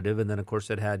competitive, and then, of course,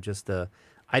 it had just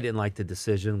I didn't like the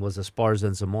decision, was Esparza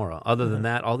and Zamora. Other than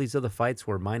that, all these other fights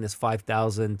were minus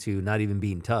 5,000 to not even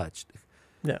being touched.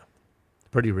 Yeah.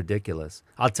 Pretty ridiculous.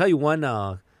 I'll tell you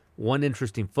one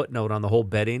interesting footnote on the whole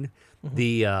betting.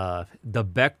 The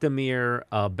Bekdamir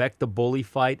Bekdaboli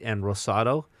fight and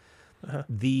Rosado,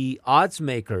 the odds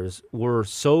makers were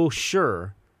so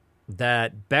sure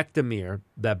that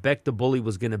Bekdaboli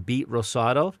was going to beat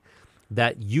Rosado.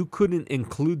 that you couldn't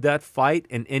include that fight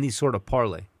in any sort of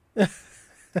parlay.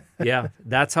 Yeah,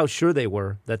 that's how sure they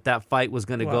were that fight was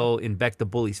going to go in Beck the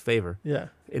Bully's favor. Yeah.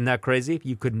 Isn't that crazy?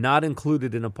 You could not include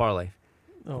it in a parlay.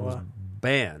 Oh, It was wow.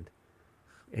 banned.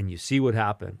 And you see what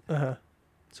happened. Uh-huh.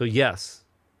 So yes,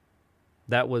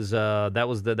 that was yeah.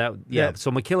 Yeah.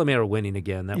 So McKillum are winning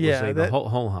again. That Yeah, was a that-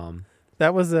 ho hum.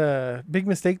 That was a big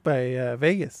mistake by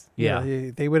Vegas. You Yeah.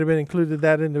 know, they would have been included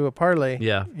that into a parlay.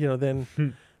 Yeah, Then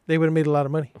they would have made a lot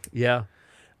of money. yeah,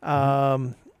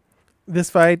 This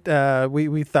fight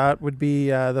we thought would be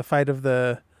the fight of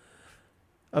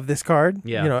this card.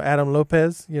 Yeah. Adam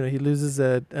Lopez. He loses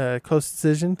a close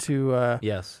decision to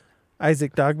yes,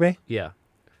 Isaac Dogbe. yeah,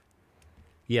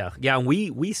 yeah, yeah. And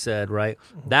we said right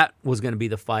that was going to be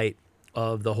the fight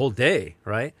of the whole day,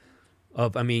 right?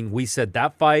 We said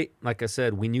that fight. Like I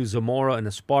said, we knew Zamora and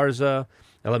Esparza,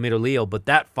 Alameda Leo, but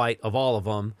that fight of all of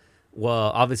them.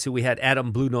 Well, obviously, we had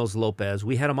Adam Blue Nose Lopez.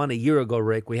 We had him on a year ago,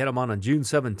 Rick. We had him on June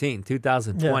 17,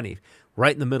 2020,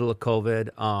 right in the middle of COVID.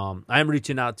 I'm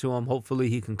reaching out to him. Hopefully,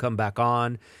 he can come back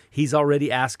on. He's already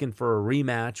asking for a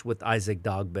rematch with Isaac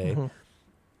Dogbe.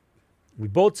 We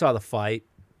both saw the fight.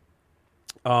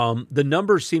 The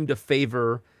numbers seem to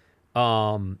favor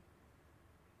Dogbe.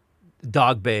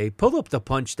 Pull up the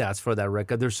punch stats for that, Rick.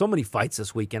 There's so many fights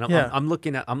this weekend. I'm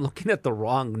looking at the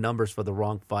wrong numbers for the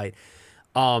wrong fight.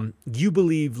 You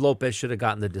believe Lopez should have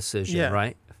gotten the decision,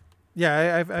 right?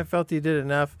 Yeah, I felt he did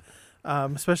enough,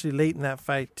 especially late in that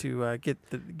fight to get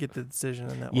the decision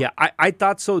on that one. Yeah, I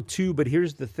thought so too, but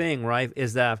here's the thing, right,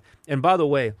 is that, and by the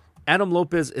way, Adam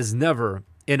Lopez is never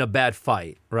in a bad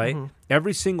fight, right?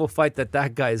 Every single fight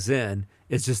that guy's in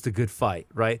is just a good fight,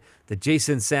 right? The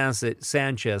Jason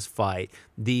Sanchez fight,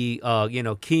 the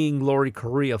King Laurie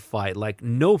Correa fight, like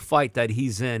no fight that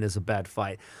he's in is a bad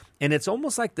fight. And it's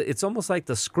almost like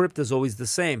the script is always the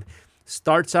same.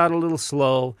 Starts out a little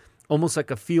slow, almost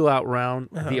like a feel-out round.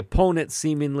 The opponent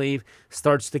seemingly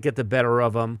starts to get the better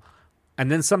of him. And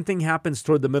then something happens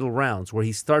toward the middle rounds where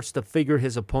he starts to figure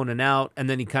his opponent out, and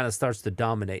then he kind of starts to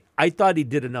dominate. I thought he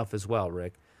did enough as well,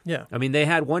 Rick. Yeah. They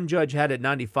had one judge had it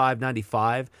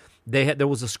 95-95. There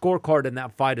was a scorecard in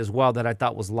that fight as well that I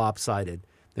thought was lopsided.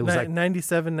 It was like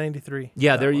 97-93.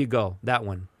 yeah, there you go. That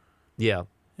one. Yeah.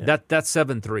 That's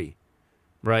 7-3,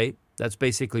 right? That's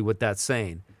basically what that's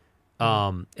saying.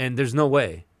 And there's no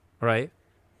way, right?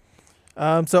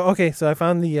 So I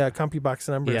found the CompuBox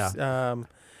numbers. Yeah.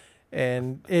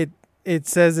 And it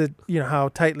says how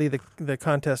tightly the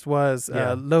contest was.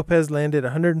 Yeah. Lopez landed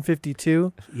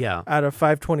 152 Yeah. out of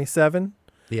 527.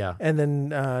 Yeah. And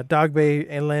then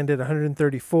Dogbe landed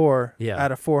 134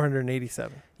 out of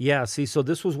 487. Yeah, see, so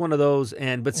this was one of those,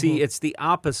 but see, it's the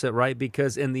opposite, right?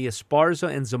 Because in the Esparza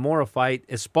and Zamora fight,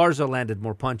 Esparza landed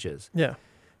more punches. Yeah.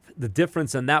 The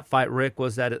difference in that fight, Rick,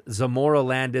 was that Zamora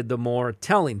landed the more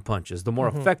telling punches, the more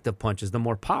effective punches, the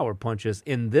more power punches.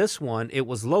 In this one, it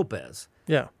was Lopez,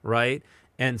 Yeah. right?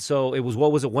 And so it was,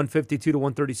 what was it, 152 to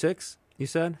 136, you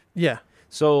said? Yeah.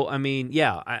 So,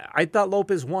 I thought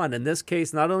Lopez won. In this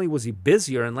case, not only was he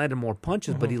busier and landed more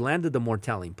punches, but he landed the more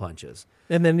telling punches.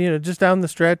 And then, just down the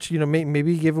stretch,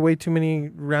 maybe he gave away too many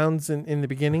rounds in the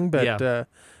beginning, but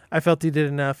I felt he did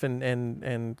enough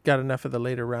and got enough of the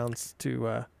later rounds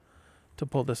to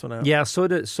pull this one out. Yeah, so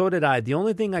did I. The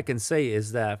only thing I can say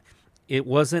is that it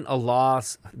wasn't a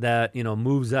loss that,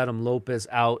 moves Adam Lopez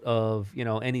out of,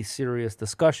 any serious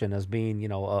discussion as being,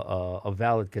 a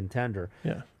valid contender.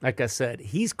 Yeah. Like I said,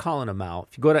 he's calling him out.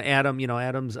 If you go to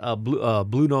Adam's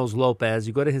Blue Nose Lopez,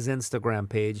 you go to his Instagram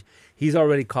page, he's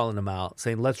already calling him out,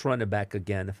 saying, let's run it back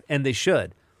again. And they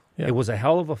should. Yeah. It was a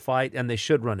hell of a fight, and they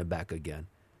should run it back again.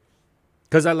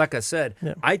 Because, like I said,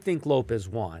 I think Lopez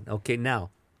won. Okay,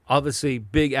 now, obviously,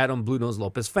 big Adam Blue Nose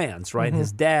Lopez fans, right?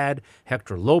 His dad,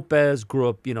 Hector Lopez, grew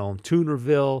up, in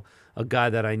Tunerville, a guy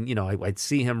that I'd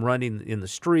see him running in the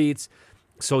streets.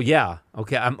 So, yeah,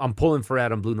 okay, I'm pulling for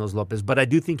Adam Blue Nose Lopez, but I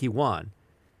do think he won.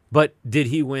 But did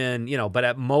he win, but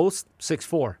at most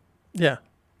 6-4. Yeah.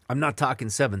 I'm not talking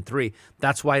 7-3.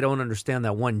 That's why I don't understand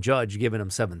that one judge giving him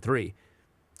 7-3.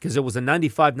 Because it was a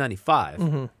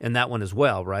 95-95 in that one as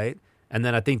well, right? And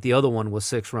then I think the other one was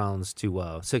 6 rounds to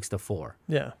 6-4.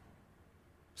 Yeah.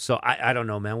 So I don't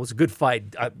know, man. It was a good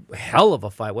fight, a hell of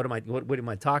a fight. What am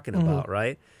I talking about,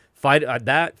 right?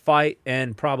 That fight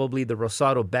and probably the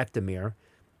Rosado Bektemir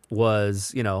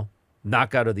was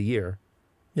knockout of the year.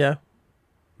 Yeah.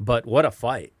 But what a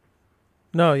fight!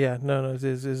 No, it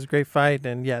was a great fight,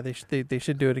 and yeah, they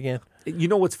should do it again. You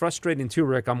know what's frustrating too,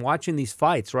 Rick? I'm watching these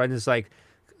fights, right? And it's like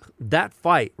that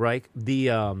fight, right? The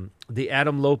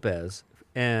Adam Lopez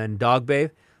and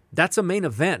Dogbe, that's a main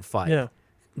event fight. Yeah.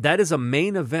 that is a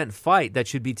main event fight that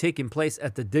should be taking place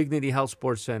at the Dignity Health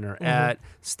Sports Center, at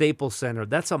Staples Center.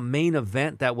 That's a main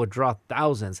event that would draw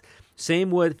thousands.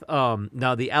 Same with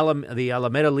now the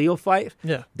Alameda Leo fight.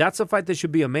 Yeah. That's a fight that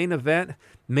should be a main event.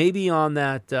 Maybe on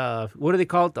that, what do they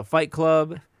call it? The Fight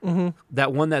Club.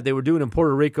 That one that they were doing in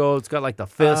Puerto Rico. It's got like the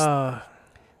fist.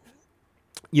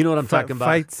 You know what I'm talking about?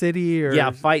 Fight City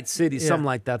or Fight City, something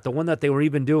like that. The one that they were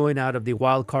even doing out of the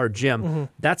Wild Card Gym.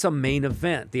 That's a main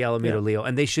event, the Alameda Leo.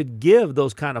 And they should give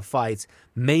those kind of fights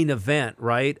main event,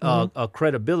 right? A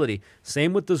credibility.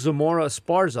 Same with the Zamora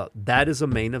Esparza. That is a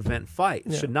main event fight.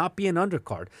 It should not be an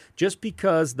undercard. Just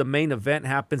because the main event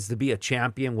happens to be a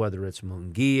champion, whether it's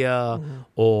Munguia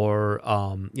or,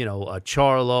 a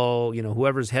Charlo,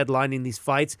 whoever's headlining these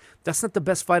fights, that's not the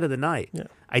best fight of the night. Yeah.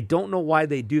 I don't know why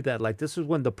they do that. Like, this is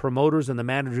when the promoters and the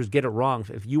managers get it wrong.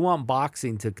 If you want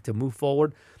boxing to move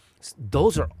forward,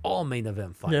 those are all main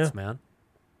event fights, man.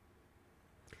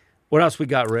 What else we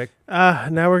got, Rick?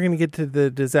 Now we're going to get to the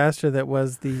disaster that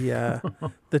was the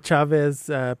Chavez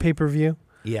pay-per-view.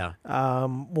 Yeah.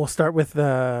 We'll start with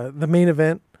the main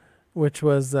event, which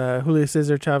was Julio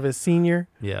Cesar Chavez Sr.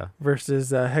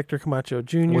 Versus Hector Camacho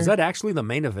Jr. Was that actually the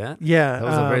main event? Yeah. That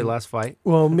was the very last fight?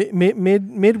 Well,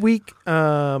 midweek,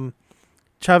 Chavez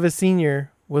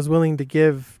Sr. was willing to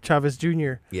give Chavez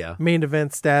Jr. Main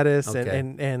event status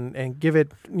and give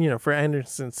it, for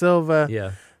Anderson Silva.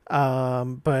 Yeah.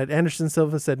 But Anderson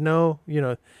Silva said no.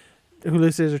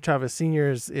 Julio Cesar Chavez Sr.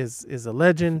 is a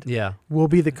legend. Yeah. Will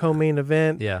be the co-main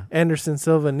event. Yeah. Anderson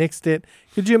Silva nixed it.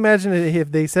 Could you imagine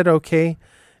if they said okay?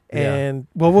 And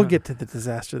we'll get to the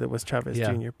disaster that was Chavez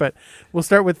Jr. But we'll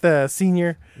start with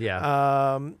Senior.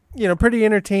 Yeah. Pretty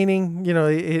entertaining.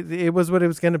 It was what it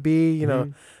was going to be.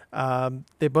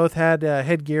 They both had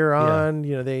headgear on.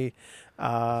 They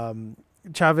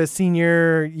Chavez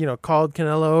Sr. Called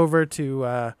Canelo over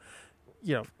to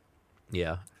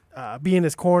be in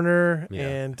his corner. Yeah.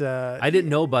 And I didn't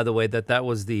know, by the way, that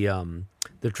was the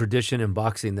tradition in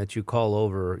boxing that you call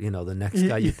over, the next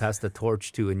guy you pass the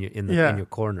torch to in your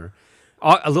corner.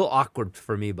 A little awkward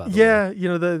for me, by the way. I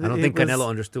don't think Canelo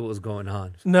understood what was going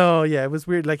on. No, it was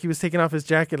weird. Like, he was taking off his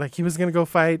jacket, like he was going to go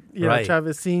fight,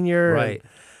 Chavez Sr. Right.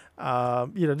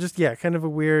 And, kind of a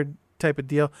weird type of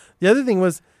deal. The other thing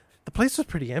was the place was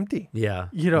pretty empty. Yeah.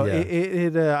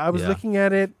 I was looking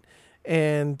at it,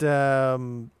 and a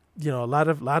lot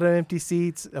of empty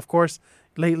seats. Of course,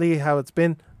 lately how it's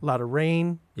been, a lot of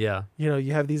rain. Yeah.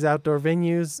 You have these outdoor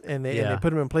venues, and they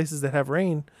put them in places that have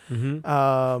rain.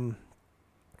 Mm-hmm.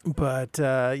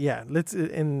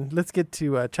 Let's get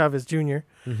to Chavez Jr.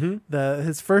 Mm-hmm.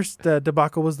 His first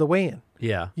debacle was the weigh-in.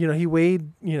 Yeah. He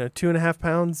weighed 2.5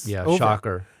 pounds. Yeah. Over.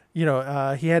 Shocker. He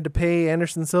had to pay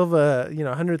Anderson Silva,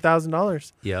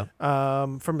 $100,000. Yeah.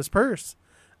 From his purse.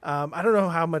 I don't know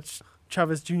how much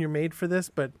Chavez Jr. made for this,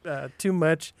 but too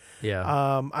much. Yeah.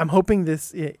 I'm hoping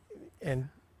this, and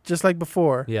just like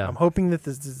before, Yeah. I'm hoping that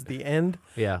this is the end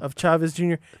Yeah. of Chavez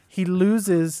Jr. He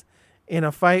loses in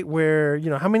a fight where,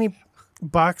 how many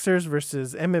boxers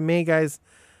versus MMA guys,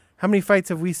 how many fights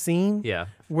have we seen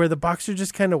where the boxer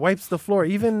just kind of wipes the floor?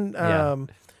 Even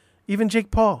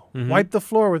Jake Paul wiped the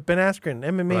floor with Ben Askren,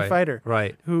 MMA fighter,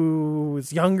 who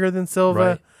was younger than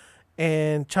Silva,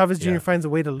 and Chavez Jr. finds a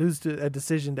way to lose a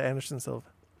decision to Anderson Silva.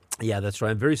 Yeah, that's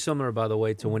right. Very similar, by the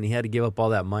way, to when he had to give up all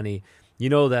that money. You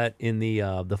know that in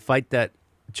the fight that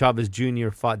Chavez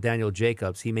Jr. fought Daniel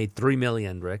Jacobs, he made $3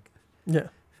 million, Rick. Yeah.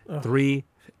 $3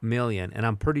 million, and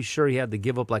I'm pretty sure he had to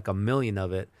give up like $1 million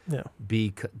of it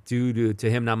due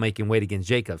to him not making weight against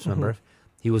Jacobs. Remember,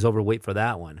 he was overweight for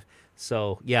that one.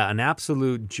 So an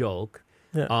absolute joke.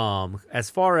 Yeah. As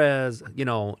far as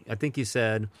I think you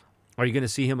said, are you going to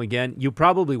see him again? You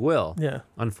probably will. Yeah.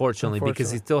 Unfortunately,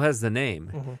 because he still has the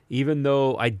name, even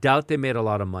though I doubt they made a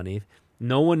lot of money.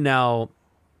 No one now,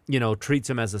 treats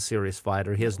him as a serious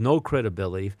fighter. He has no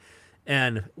credibility,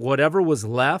 and whatever was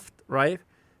left,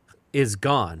 is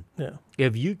gone. Yeah.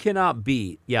 If you cannot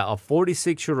beat, a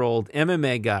 46-year-old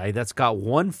MMA guy that's got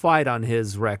one fight on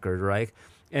his record, right?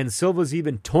 And Silva's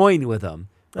even toying with him,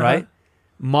 right?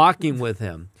 Mocking with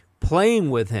him, playing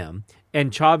with him,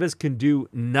 and Chavez can do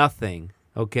nothing,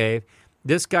 okay?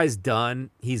 This guy's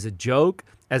done. He's a joke.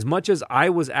 As much as I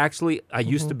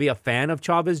used to be a fan of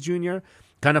Chavez Jr.,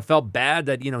 kind of felt bad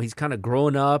that, he's kind of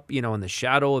growing up, in the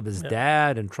shadow of his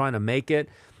dad and trying to make it.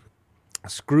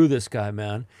 Screw this guy,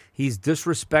 man. He's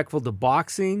disrespectful to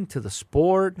boxing, to the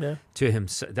sport, to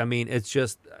himself. I mean, it's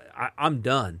just, I'm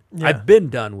done. Yeah. I've been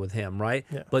done with him, right?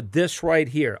 Yeah. But this right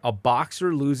here, a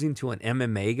boxer losing to an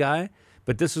MMA guy,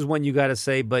 but this is when you got to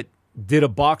say, but did a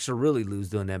boxer really lose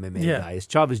to an MMA guy? Is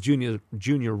Chavez Jr.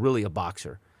 really a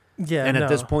boxer? Yeah, And at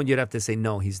this no. point, you'd have to say,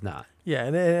 no, he's not. Yeah,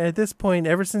 and at this point,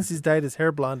 ever since he's dyed his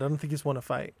hair blonde, I don't think he's won a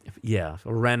fight. Yeah,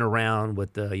 or ran around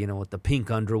with the pink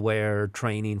underwear,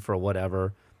 training for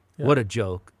whatever. Yeah. What a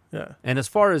joke. Yeah. And as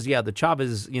far as the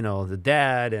Chavez, the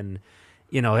dad and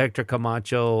Hector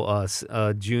Camacho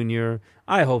Jr.,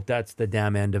 I hope that's the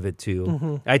damn end of it too.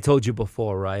 Mm-hmm. I told you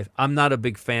before, right? I'm not a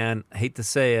big fan. Hate to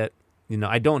say it.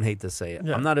 I don't hate to say it.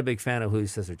 Yeah. I'm not a big fan of Julio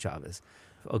Cesar Chavez.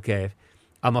 Okay,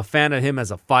 I'm a fan of him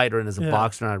as a fighter and as a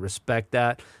boxer, and I respect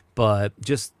that. But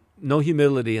just no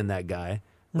humility in that guy,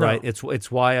 right? No.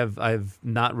 It's why I've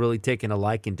not really taken a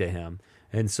liking to him,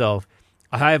 and so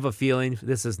I have a feeling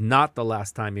this is not the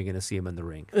last time you're going to see him in the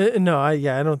ring. No, I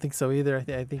don't think so either.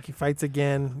 I think he fights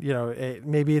again.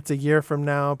 Maybe it's a year from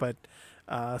now, but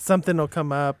something will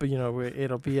come up.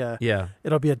 It'll be a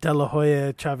De La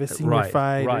Hoya Chavez Sr.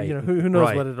 fight. Right. Or, who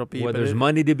knows what it'll be. Where but there's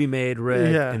money to be made,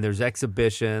 Rick, Yeah. and there's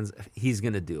exhibitions. He's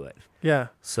going to do it. Yeah.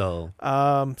 So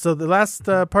So the last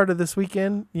part of this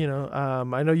weekend,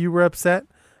 I know you were upset,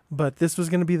 but this was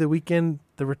going to be the weekend,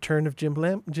 the return of Jim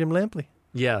Lampley.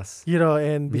 yes,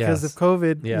 And because Yes. of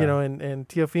COVID, Yeah. and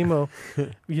Teofimo,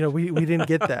 we didn't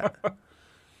get that.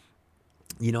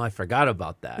 I forgot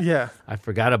about that. Yeah. I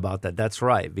forgot about that. That's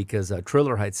right, because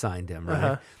Triller had signed him, right?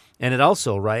 Uh-huh. And it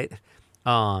also, right,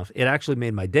 it actually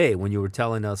made my day when you were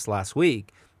telling us last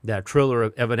week that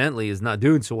Triller evidently is not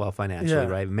doing so well financially, Yeah.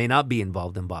 right? May not be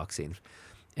involved in boxing.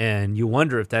 And you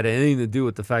wonder if that had anything to do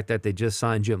with the fact that they just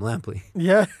signed Jim Lampley,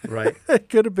 Yeah. right? It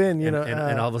could have been,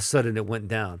 and all of a sudden it went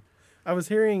down. I was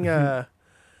hearing a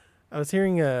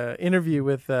interview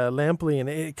with Lampley, and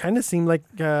it kind of seemed like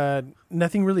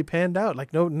nothing really panned out.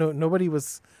 Like nobody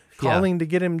was calling to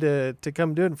get him to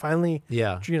come do it. And finally,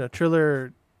 Yeah,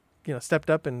 Triller, stepped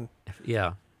up and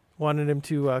yeah. wanted him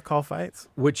to call fights.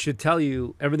 Which should tell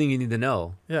you everything you need to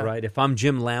know, Yeah. right? If I'm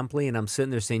Jim Lampley and I'm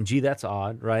sitting there saying, gee, that's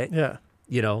odd, right? Yeah.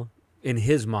 In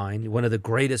his mind, one of the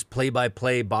greatest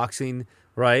play-by-play boxing,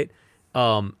 right,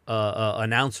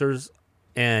 announcers,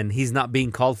 and he's not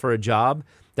being called for a job.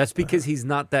 That's because he's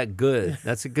not that good.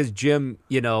 That's because, Jim,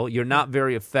 you're not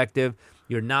very effective.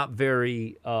 You're not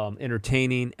very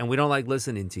entertaining, and we don't like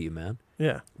listening to you, man.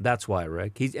 Yeah. That's why,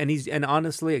 Rick. And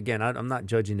honestly, again, I'm not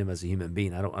judging him as a human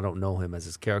being. I don't know him as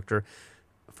his character.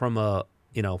 From an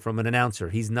announcer,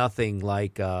 he's nothing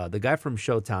like the guy from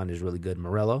Showtime is really good.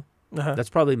 Morello, Uh-huh. that's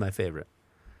probably my favorite.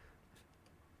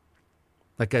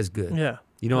 That guy's good. Yeah.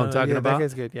 You know what I'm talking about? That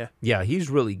guy's good. Yeah. Yeah, he's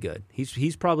really good.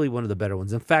 He's probably one of the better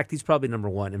ones. In fact, he's probably number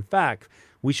one. In fact,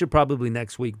 we should probably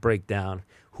next week break down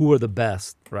who are the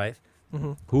best, right?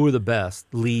 Mm-hmm. Who are the best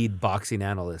lead boxing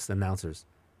analysts, announcers?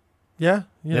 Yeah.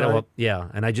 Yeah,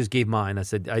 and I just gave mine. I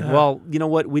said, well, you know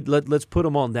what? Let's put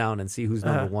them all down and see who's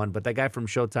number one. But that guy from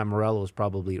Showtime, Morello, is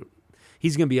probably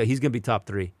he's gonna be top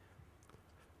 3.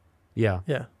 Yeah.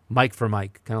 Yeah. Mike for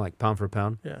Mike, kind of like pound for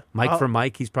pound. Yeah. Mike for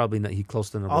Mike, he's probably not, he's close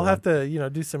to number I'll one. have to,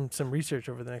 do some research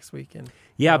over the next week, and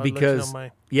Yeah, I'll let you know because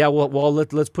my-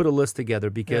 let's put a list together,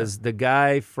 because the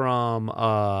guy from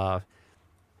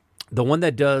the one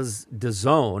that does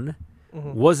DAZN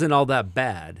wasn't all that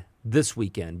bad this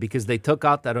weekend, because they took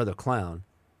out that other clown,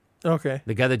 Okay.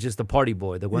 the guy that's just a party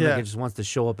boy, the one that just wants to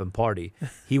show up and party.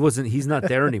 He's not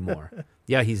there anymore.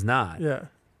 Yeah, he's not. Yeah.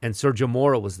 And Sergio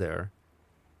Mora was there,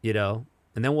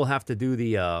 and then we'll have to do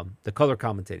the color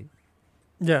commentating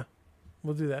Yeah.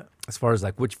 We'll do that. as far as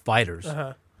like which fighters,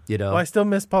 Well, I Oh. still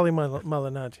miss Paulie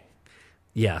Malignaggi.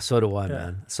 Yeah, so do I, Yeah.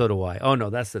 man. So do I. Oh no,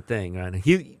 that's the thing, right?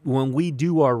 When we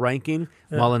do our ranking,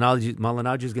 Yeah.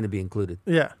 Malignaggi is going to be included.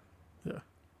 Yeah.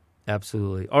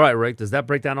 Absolutely. All right, Rick. Does that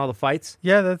break down all the fights?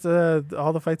 Yeah, that's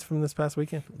all the fights from this past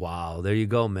weekend. Wow, there you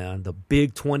go, man. The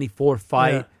big 24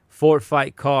 fight, Yeah.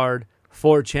 4-fight card,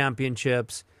 4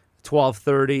 championships,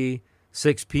 12:30,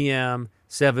 6 p.m.,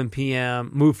 7 p.m.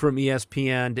 Move from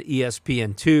ESPN to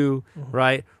ESPN2,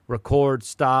 right? Record,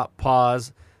 stop,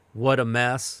 pause. What a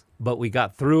mess. But we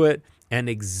got through it. And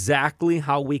exactly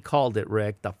how we called it,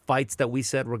 Rick. The fights that we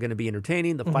said were going to be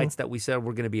entertaining, the fights that we said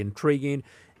were going to be intriguing.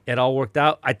 It all worked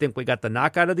out. I think we got the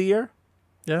knockout of the year.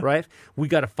 Yeah. Right? We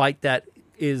got a fight that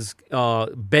is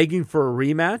begging for a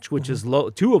rematch, which is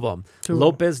two of them.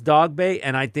 Lopez Dogbe,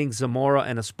 and I think Zamora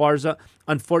and Esparza.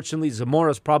 Unfortunately,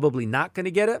 Zamora's probably not going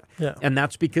to get it. Yeah. And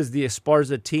that's because the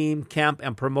Esparza team, camp,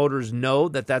 and promoters know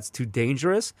that that's too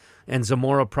dangerous. And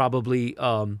Zamora probably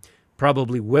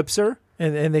whips her.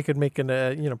 And they could make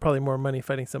probably more money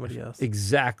fighting somebody else.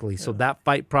 Exactly. So that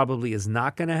fight probably is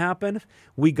not going to happen.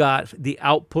 We got the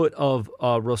output of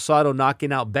Rosado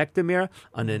knocking out Bektemir,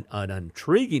 an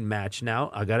intriguing match. Now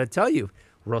I got to tell you,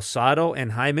 Rosado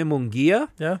and Jaime Munguia.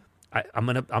 Yeah. I'm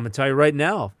gonna tell you right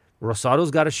now, Rosado's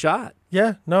got a shot.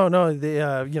 Yeah,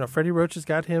 no. Freddie Roach has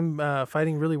got him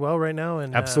fighting really well right now,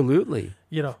 and Absolutely.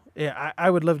 I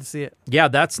would love to see it. Yeah,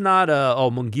 that's not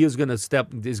Munguia's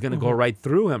going to go right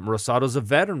through him. Rosado's a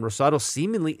veteran. Rosado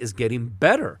seemingly is getting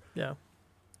better. Yeah.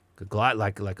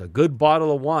 Like a good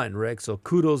bottle of wine, Rick. So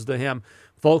kudos to him.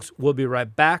 Folks, we'll be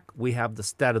right back. We have the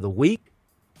stat of the week.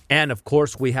 And, of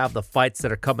course, we have the fights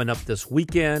that are coming up this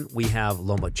weekend. We have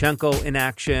Lomachenko in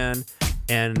action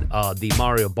and the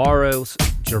Mario Barrios,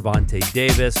 Gervonta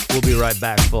Davis. We'll be right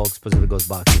back, folks. Pacific Coast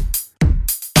Boxing.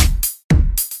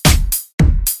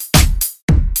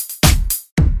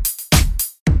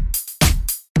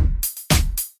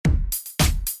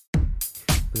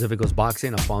 Pacific Coast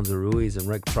Boxing, Alfonso Ruiz and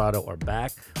Rick Prado are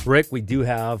back. Rick, we do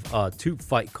have 2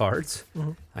 fight cards.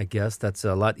 Mm-hmm. I guess that's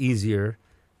a lot easier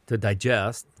to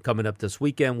digest coming up this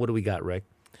weekend. What do we got, Rick?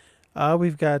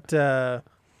 We've got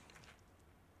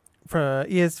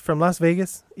from Las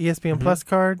Vegas, ESPN Plus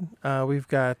card. We've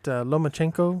got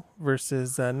Lomachenko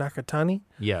versus Nakatani.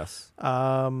 Yes.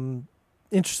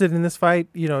 Interested in this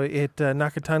fight.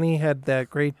 Nakatani had that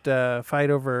great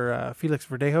fight over Felix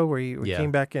Verdejo where he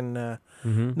came back and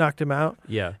knocked him out.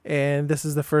 Yeah. And this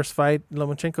is the first fight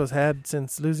Lomachenko's had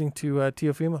since losing to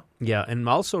Teofimo. Yeah, and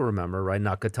also remember, right,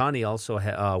 Nakatani also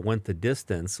went the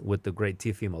distance with the great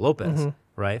Teofimo Lopez,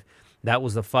 right? That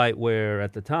was the fight where,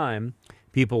 at the time,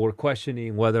 people were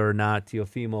questioning whether or not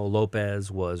Teofimo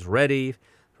Lopez was ready,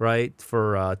 right,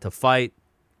 to fight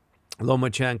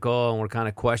Lomachenko, and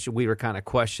we were kind of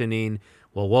questioning,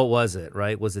 well, what was it,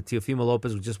 right? Was it Teofimo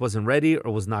Lopez who just wasn't ready,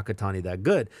 or was Nakatani that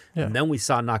good? Yeah. And then we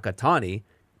saw Nakatani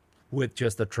with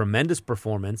just a tremendous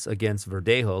performance against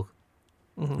Verdejo,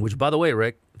 which, by the way,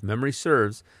 Rick, if memory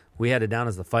serves, we had it down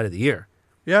as the fight of the year.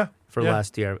 Yeah. For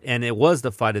last year. And it was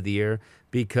the fight of the year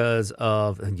because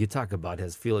of, and you talk about,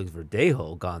 has Felix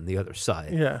Verdejo gone the other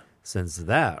side? Yeah. Since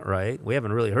that, right? We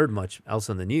haven't really heard much else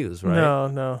in the news, right?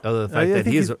 No. Other than the fact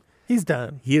that he's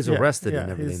done. He is arrested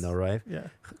and everything, though, right? Yeah.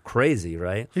 Crazy,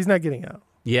 right? He's not getting out.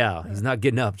 Yeah, he's not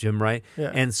getting up, Jim, right?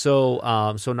 Yeah. And so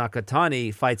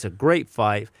Nakatani fights a great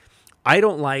fight. I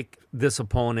don't like this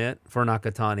opponent for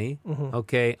Nakatani,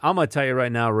 okay? I'm going to tell you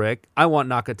right now, Rick, I want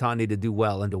Nakatani to do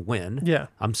well and to win. Yeah.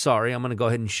 I'm sorry. I'm going to go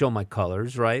ahead and show my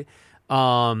colors, right?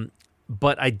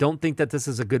 But I don't think that this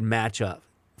is a good matchup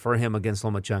for him against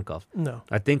Lomachenko. No.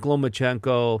 I think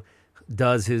Lomachenko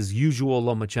does his usual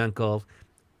Lomachenko,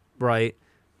 right?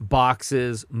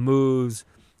 Boxes, moves,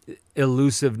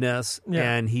 elusiveness,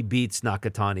 and he beats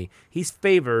Nakatani. He's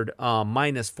favored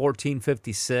minus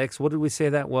 1456. What did we say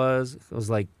that was? It was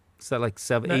like, is that like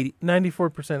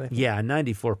 94%, I think. Yeah,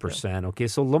 94%. Yeah. Okay,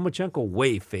 so Lomachenko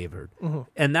way favored.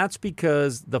 And that's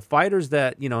because the fighters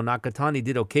that, Nakatani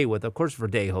did okay with, of course,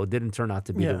 Verdejo didn't turn out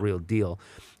to be the real deal.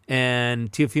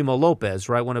 And Teofimo Lopez,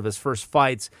 right, one of his first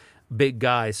fights, big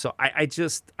guy. So I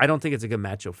don't think it's a good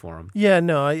matchup for him. Yeah,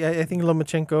 no, I think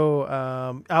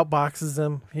Lomachenko outboxes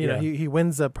him. He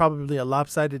wins probably a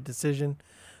lopsided decision.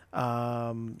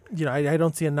 I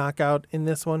don't see a knockout in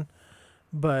this one,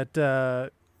 but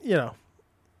it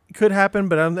could happen.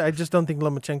 But I just don't think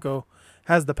Lomachenko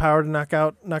has the power to knock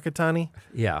out Nakatani.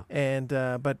 Yeah, and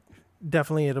but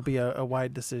definitely it'll be a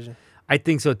wide decision. I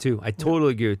think so, too. I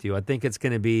totally agree with you. I think it's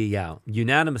going to be,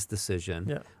 unanimous decision.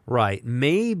 Yeah. Right.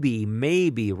 Maybe,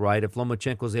 right, if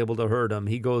Lomachenko's able to hurt him,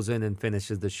 he goes in and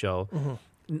finishes the show.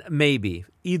 Maybe.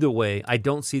 Either way, I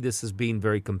don't see this as being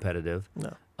very competitive.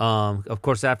 No. Of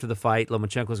course, after the fight,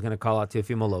 Lomachenko's going to call out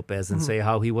Teofimo Lopez and say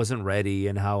how he wasn't ready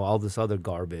and how all this other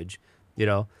garbage,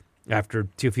 after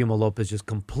Teofimo Lopez just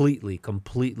completely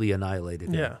annihilated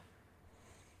him. Yeah.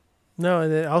 No,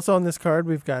 and then also on this card,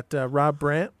 we've got Rob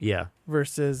Brandt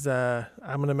versus, I'm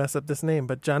going to mess up this name,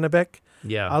 but Janabek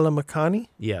Alamakani.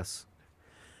 Yes.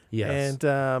 And,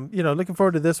 looking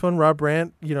forward to this one. Rob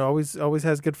Brandt, always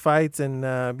has good fights. And,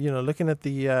 looking at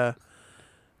the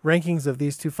rankings of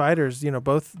these two fighters,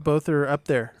 both are up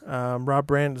there. Rob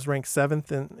Brandt is ranked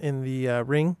 7th in the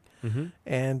ring.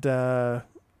 And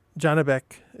Janabek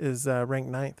is ranked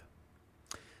 9th.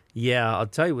 Yeah, I'll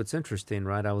tell you what's interesting,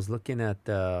 right? I was looking at,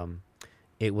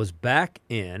 it was back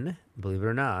in, believe it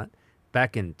or not,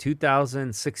 back in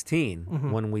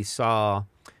 2016 when we saw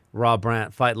Rob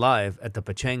Brandt fight live at the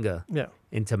Pachanga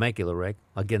in Temecula, Rick,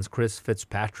 against Chris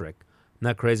Fitzpatrick. Isn't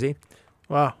that crazy?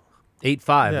 Wow.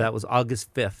 8-5. That was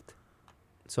August 5th.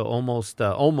 So almost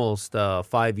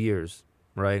 5 years.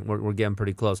 Right, we're getting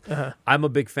pretty close. I'm a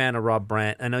big fan of Rob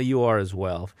Brandt. I know you are as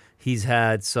well. He's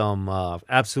had some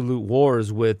absolute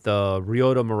wars with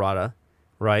Ryota Murata,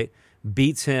 right?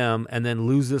 Beats him and then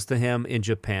loses to him in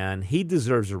Japan. He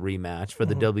deserves a rematch for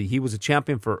the W. He was a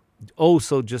champion for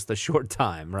so just a short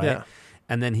time, right?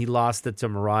 and then he lost it to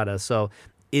Murata. So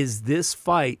is this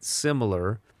fight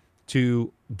similar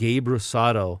to Gabe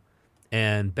Rosado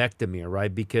and Bekdamir,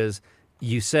 right? Because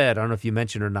you said, I don't know if you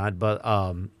mentioned or not, but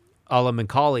Alan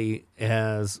McCauley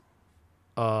has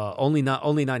only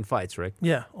 9 fights, Rick.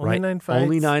 Yeah, only right? 9 fights.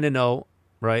 Only 9-0,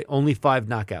 right? Only 5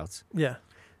 knockouts. Yeah.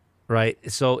 Right.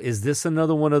 So is this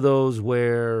another one of those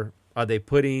where are they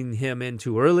putting him in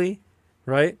too early,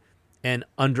 right? And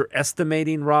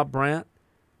underestimating Rob Brandt,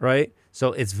 right?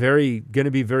 So it's going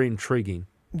to be very intriguing.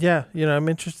 Yeah, I'm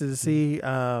interested to see,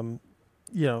 how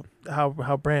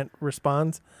Brandt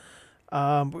responds,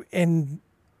 and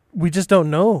we just don't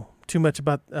know too much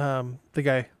about the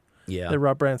guy that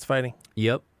Rob Brandt's fighting.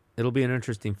 Yep, it'll be an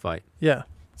interesting fight. Yeah,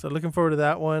 so looking forward to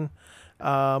that one.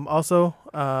 Also,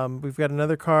 we've got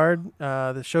another card,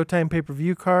 the Showtime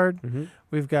pay-per-view card. Mm-hmm.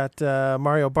 We've got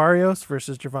Mario Barrios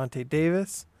versus Gervonta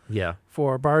Davis. Yeah,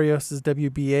 for Barrios'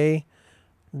 WBA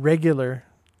regular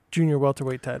junior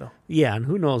welterweight title. Yeah, and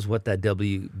who knows what that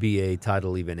WBA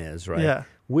title even is, right? Yeah.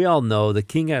 We all know the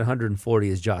king at 140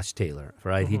 is Josh Taylor,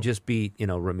 right? Mm-hmm. He just beat,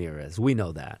 Ramirez. We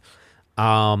know that.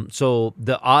 So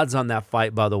the odds on that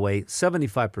fight, by the way,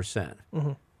 75%.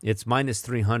 Mm-hmm. It's minus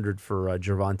 300 for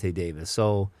Gervonta Davis.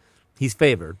 So he's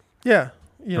favored. Yeah.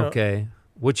 Okay.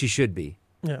 Which he should be.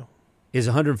 Yeah. Is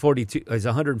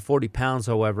 140 pounds,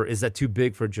 however, is that too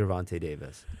big for Gervonta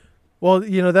Davis? Well,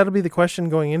 that'll be the question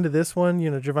going into this one.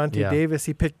 Gervonta Davis,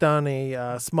 he picked on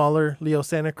a smaller Leo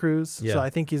Santa Cruz. Yeah. So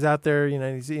I think he's out there,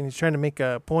 he's trying to make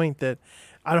a point that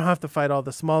I don't have to fight all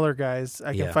the smaller guys.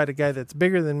 I can fight a guy that's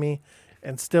bigger than me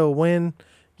and still win.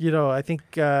 I think,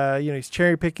 he's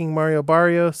cherry picking Mario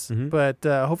Barrios, mm-hmm. but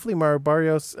hopefully Mario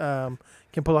Barrios can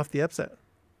pull off the upset.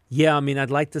 Yeah, I mean,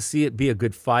 I'd like to see it be a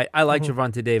good fight. I like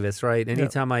Gervonta Davis, right?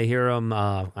 Anytime I hear him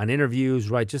on interviews,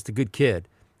 right, just a good kid,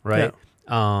 right?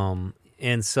 Yeah.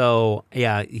 And so,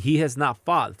 he has not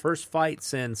fought. First fight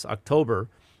since October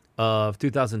of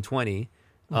 2020,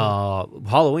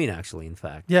 Halloween, actually, in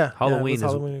fact. Yeah, Halloween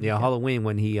Halloween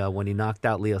when he knocked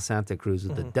out Leo Santa Cruz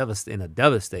with in a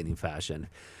devastating fashion.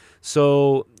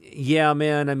 So, yeah,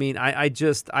 man, I mean, I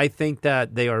think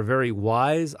that they are very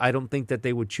wise. I don't think that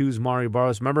they would choose Mario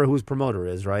Barrios. Remember who his promoter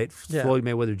is, right? Yeah. Floyd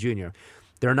Mayweather Jr.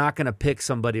 They're not going to pick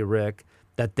somebody, Rick,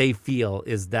 that they feel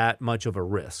is that much of a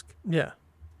risk. Yeah.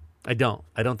 I don't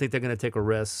think they're going to take a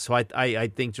risk. So I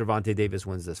think Gervonta Davis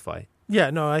wins this fight.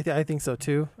 Yeah, no, I think so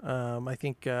too. I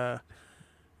think, the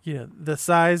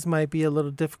size might be a little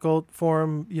difficult for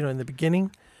him, in the beginning.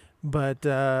 But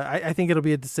I think it'll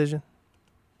be a decision.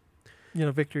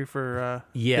 Victory for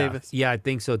Davis. Yeah, I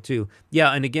think so too.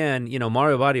 Yeah, and again,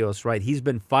 Mario Barrios, right? He's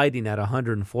been fighting at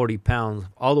 140 pounds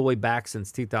all the way back since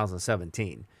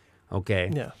 2017. Okay.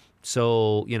 Yeah.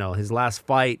 So his last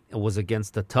fight was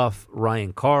against the tough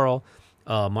Ryan Carl.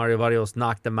 Mario Barrios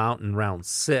knocked him out in round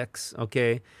 6.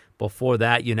 Okay. Before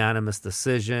that, unanimous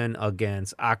decision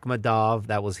against Akhmadov.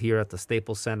 That was here at the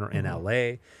Staples Center in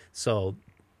LA. So,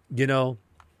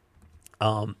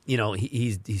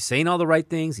 he's saying all the right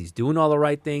things. He's doing all the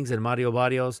right things in Mario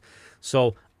Barrios.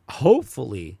 So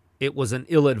hopefully it was an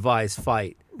ill-advised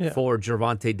fight for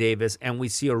Gervonta Davis, and we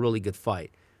see a really good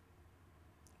fight.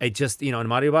 It just, and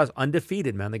Mario Barrios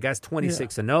undefeated, man. The guy's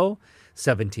 26-0,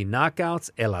 17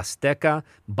 knockouts, El Azteca.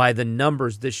 By the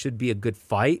numbers, this should be a good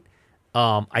fight.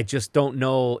 I just don't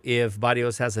know if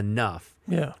Barrios has enough.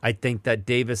 Yeah. I think that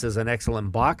Davis is an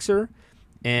excellent boxer,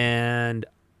 and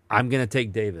I'm going to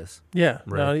take Davis. Yeah.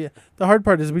 Right. No, yeah. The hard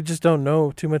part is we just don't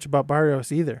know too much about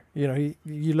Barrios either. You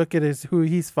look at who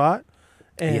he's fought,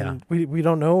 and we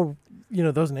don't know,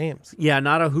 those names. Yeah,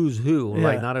 not a who's who,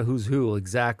 right? Not a who's who,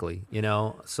 exactly,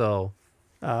 so.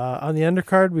 On the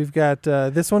undercard, we've got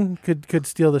this one could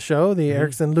steal the show, the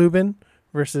Erickson Lubin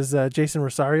versus Jason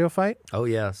Rosario fight. Oh,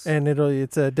 yes. And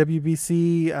it's a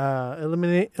WBC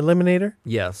eliminator.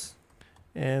 Yes.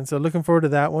 And so looking forward to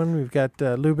that one. We've got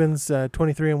Lubin's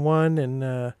 23-1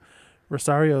 and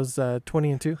Rosario's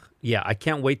 20-2. Yeah, I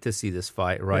can't wait to see this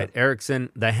fight, right? Yeah. Erickson,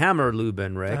 the hammer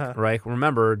Lubin, Rick, right?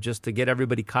 Remember, just to get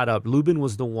everybody caught up, Lubin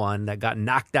was the one that got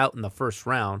knocked out in the first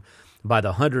round by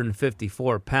the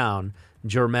 154-pound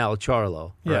Jermell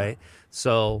Charlo, right?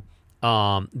 So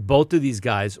both of these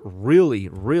guys really,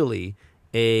 really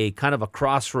a kind of a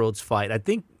crossroads fight. I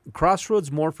think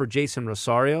crossroads more for Jason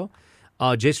Rosario.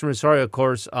 Jason Rosario, of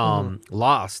course,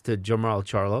 lost to Jermell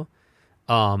Charlo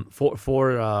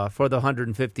for the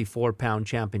 154-pound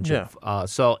championship. Yeah.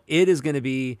 So it is going to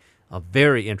be a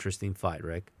very interesting fight,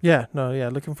 Rick. Yeah,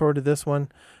 looking forward to this one.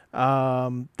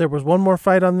 There was one more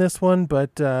fight on this one,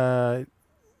 but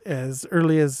as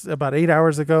early as about 8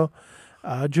 hours ago,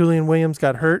 Julian Williams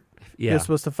got hurt. Yeah. He was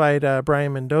supposed to fight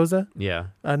Brian Mendoza. Yeah.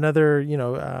 Another,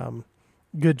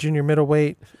 good junior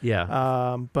middleweight.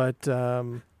 Yeah. But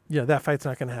that fight's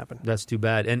not going to happen. That's too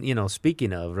bad. And,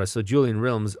 speaking of, so Julian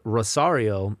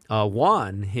Rosario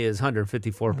won his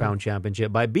 154-pound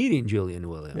championship by beating Julian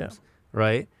Williams,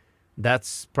 right?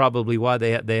 That's probably why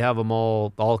they have them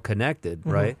all connected,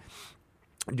 right?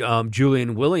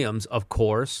 Julian Williams, of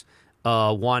course,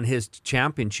 won his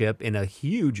championship in a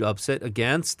huge upset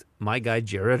against my guy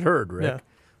Jarrett Hurd, Rick. Yeah.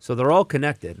 So they're all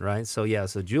connected, right? So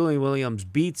Julian Williams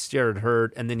beats Jarrett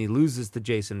Hurd, and then he loses to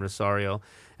Jason Rosario.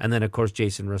 And then, of course,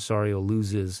 Jason Rosario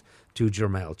loses to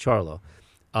Jermell Charlo.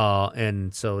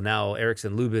 And so now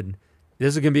Erickson Lubin,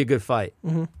 this is going to be a good fight.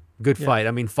 Good fight.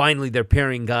 I mean, finally they're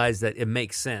pairing guys that it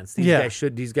makes sense.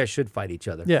 These guys should fight each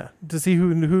other. Yeah, to see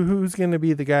who's going to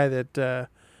be the guy that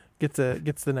gets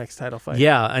the next title fight.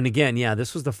 Yeah, and again,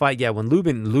 this was the fight. Yeah, when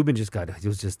Lubin he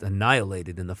was just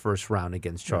annihilated in the first round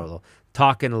against Charlo,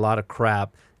 talking a lot of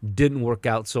crap, didn't work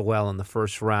out so well in the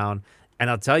first round,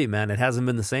 and I'll tell you, man, it hasn't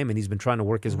been the same, and he's been trying to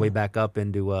work his way back up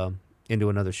into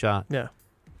another shot. Yeah.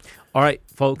 All right,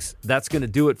 folks, that's going to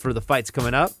do it for the fights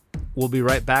coming up. We'll be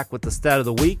right back with the stat of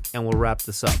the week, and we'll wrap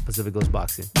this up. Pacific Coast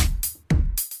Boxing.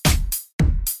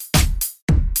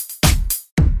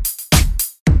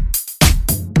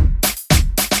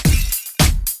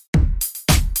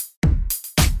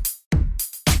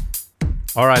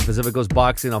 All right, Pacific Coast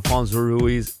Boxing, Alfonso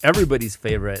Ruiz, everybody's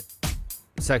favorite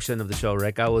section of the show,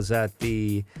 Rick. I was at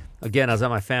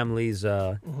my family's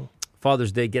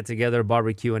Father's Day get-together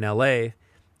barbecue in L.A.,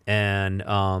 and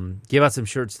gave out some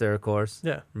shirts there, of course.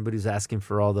 Yeah. Everybody's asking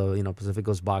for all the, Pacific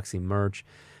Coast Boxing merch.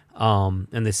 And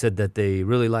they said that they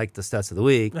really liked the stats of the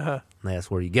week. And they asked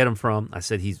where you get them from. I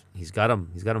said he's got them.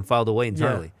 He's got them filed away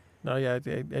entirely.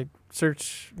 I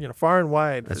search far and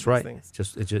wide. That's right. It's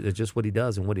just what he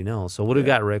does and what he knows. So what do we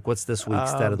got, Rick? What's this week's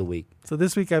stat of the week? So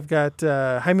this week I've got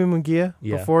Jaime Munguia.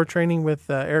 Before training with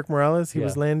Eric Morales, he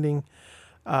was landing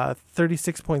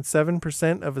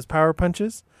 36.7% of his power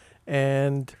punches.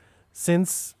 And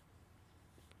since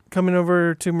coming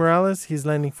over to Morales, he's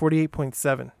landing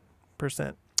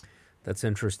 48.7%. That's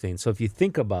interesting. So if you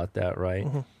think about that, right,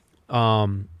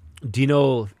 do you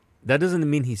know, that doesn't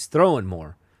mean he's throwing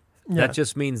more. Yeah. That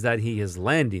just means that he is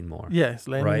landing more. Yeah, he's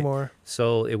landing more.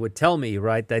 So it would tell me,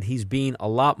 right, that he's being a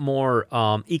lot more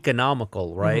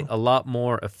economical, right, a lot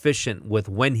more efficient with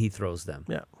when he throws them.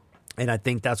 Yeah. And I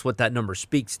think that's what that number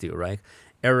speaks to, right?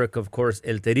 Eric, of course,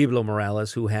 El Terrible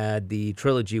Morales, who had the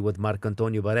trilogy with Marco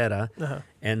Antonio Barrera,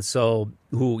 and so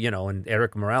and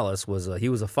Eric Morales he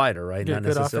was a fighter, right? Yeah,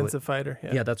 good offensive fighter.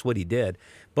 Yeah, that's what he did.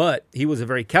 But he was a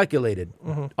very calculated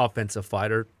offensive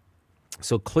fighter.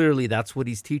 So clearly, that's what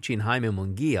he's teaching Jaime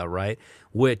Munguia, right?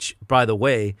 Which, by the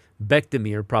way,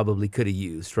 Bektemir probably could have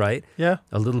used, right? Yeah,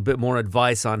 a little bit more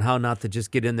advice on how not to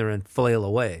just get in there and flail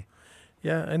away.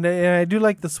 Yeah, and I do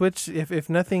like the switch. If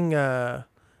nothing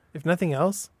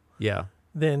else,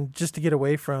 then just to get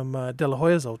away from De La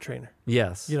Hoya's old trainer.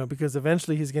 Yes. Because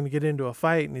eventually he's going to get into a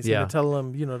fight and he's going to tell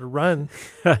him, to run,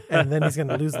 and then he's going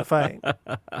to lose the fight.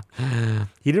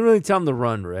 He didn't really tell him to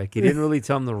run, Rick. He didn't really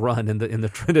tell him to run in the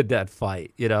Trinidad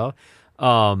fight,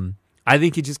 I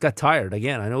think he just got tired.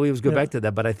 Again, I know he was going back to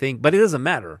that, but it doesn't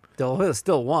matter. De La Hoya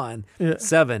still won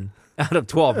 7 out of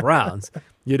 12 rounds.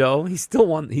 He still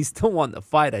won the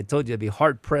fight. I told you I'd be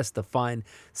hard pressed to find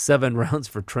 7 rounds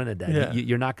for Trinidad. Yeah.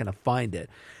 You're not going to find it.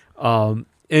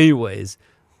 Anyways,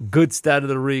 good stat of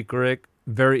the week, Rick.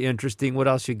 Very interesting. What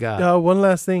else you got? One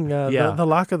last thing. The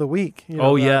lock of the week.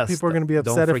 Yes. People are going to be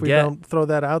upset if we don't throw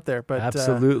that out there. But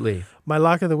absolutely. My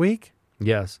lock of the week?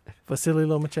 Yes. Vasily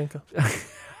Lomachenko.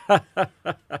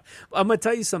 I'm going to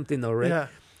tell you something, though, Rick. Yeah.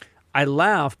 I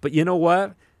laugh, but you know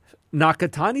what?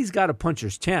 Nakatani's got a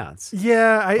puncher's chance.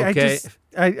 Yeah,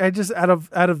 I just out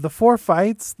of the 4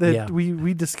 fights that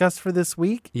we discussed for this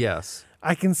week, yes,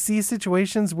 I can see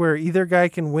situations where either guy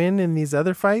can win in these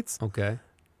other fights. Okay,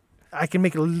 I can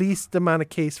make the least amount of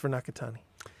case for Nakatani.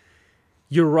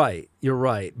 You're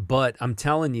right. But I'm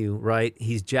telling you, right,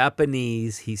 he's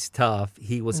Japanese, he's tough.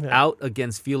 He was out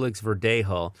against Felix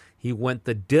Verdejo. He went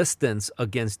the distance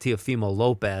against Teofimo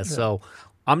Lopez. Yeah. So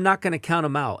I'm not going to count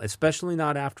him out, especially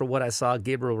not after what I saw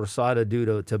Gabriel Rosado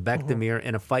do to Bektemir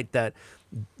in a fight that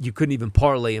you couldn't even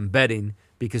parlay in betting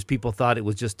because people thought it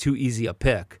was just too easy a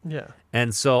pick. Yeah.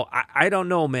 And so I don't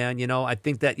know, man. I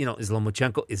think that, is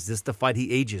Lomachenko, is this the fight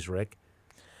he ages, Rick?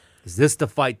 Is this the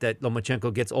fight that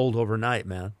Lomachenko gets old overnight,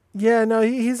 man? Yeah, no,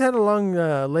 he's had a long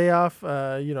layoff.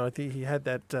 I think he had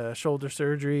that shoulder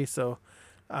surgery, so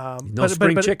No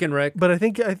spring chicken, Rick. But I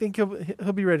think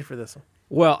he'll be ready for this one.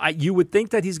 Well, you would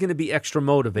think that he's going to be extra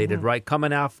motivated, right?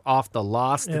 Coming off the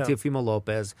loss to Teofimo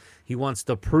Lopez. He wants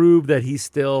to prove that he's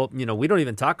still, we don't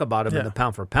even talk about him in the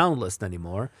pound-for-pound list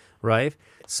anymore, right?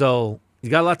 So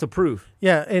he's got a lot to prove.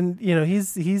 Yeah, and,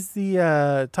 he's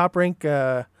the top-rank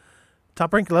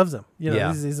loves him.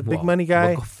 He's a big money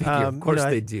guy. Well, go figure. Of course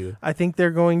they do. I think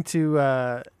they're going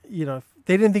to,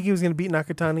 they didn't think he was going to beat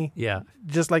Nakatani. Yeah.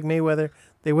 Just like Mayweather.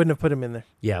 They wouldn't have put him in there.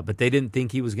 Yeah, but they didn't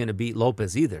think he was going to beat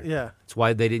Lopez either. Yeah. That's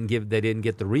why they didn't get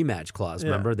the rematch clause,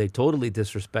 remember? They totally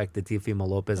disrespected Teofimo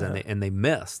Lopez and they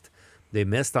missed. They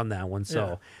missed on that one.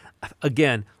 So,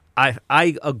 again,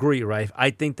 I agree, right?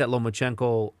 I think that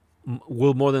Lomachenko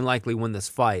will more than likely win this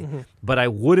fight. But I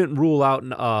wouldn't rule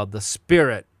out the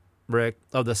spirit, Rick,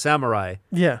 of the samurai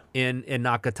in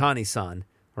Nakatani-san,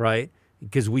 right?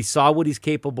 Because we saw what he's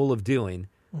capable of doing.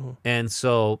 And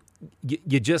so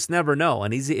you just never know.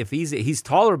 And he's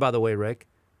taller, by the way, Rick.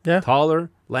 Yeah. Taller,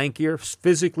 lankier,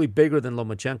 physically bigger than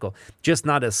Lomachenko, just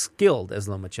not as skilled as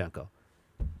Lomachenko.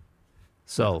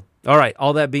 So, all right,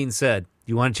 all that being said,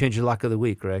 you want to change your lock of the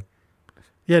week, Rick?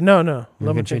 Yeah, no.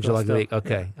 You're going to change your lock of the week?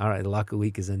 Okay. Yeah. All right, the lock of the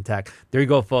week is intact. There you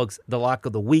go, folks. The lock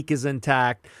of the week is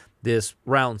intact. This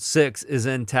round 6 is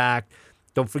intact.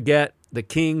 Don't forget the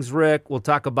Kings, Rick. We'll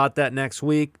talk about that next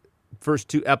week. First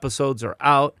 2 episodes are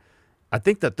out. I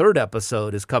think the 3rd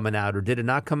episode is coming out, or did it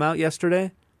not come out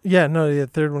yesterday? Yeah, no, the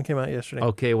 3rd one came out yesterday.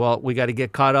 Okay, well, we got to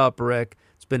get caught up, Rick.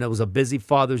 It was a busy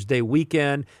Father's Day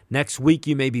weekend. Next week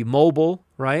you may be mobile,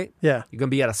 right? Yeah. You're going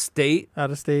to be out of state. Out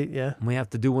of state, yeah. And we have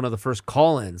to do one of the first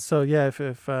call-ins. So, yeah,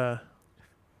 if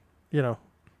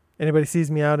anybody sees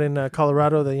me out in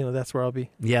Colorado, then, that's where I'll be.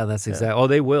 Yeah, that's exactly. Oh,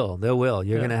 they will. They will.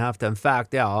 You're going to have to. In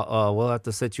fact, we'll have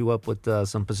to set you up with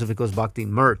some Pacific Coast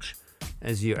Boxing merch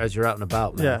as you're out and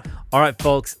about, man. Yeah. All right,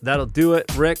 folks, that'll do it.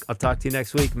 Rick, I'll talk to you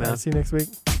next week, man. I'll see you next week.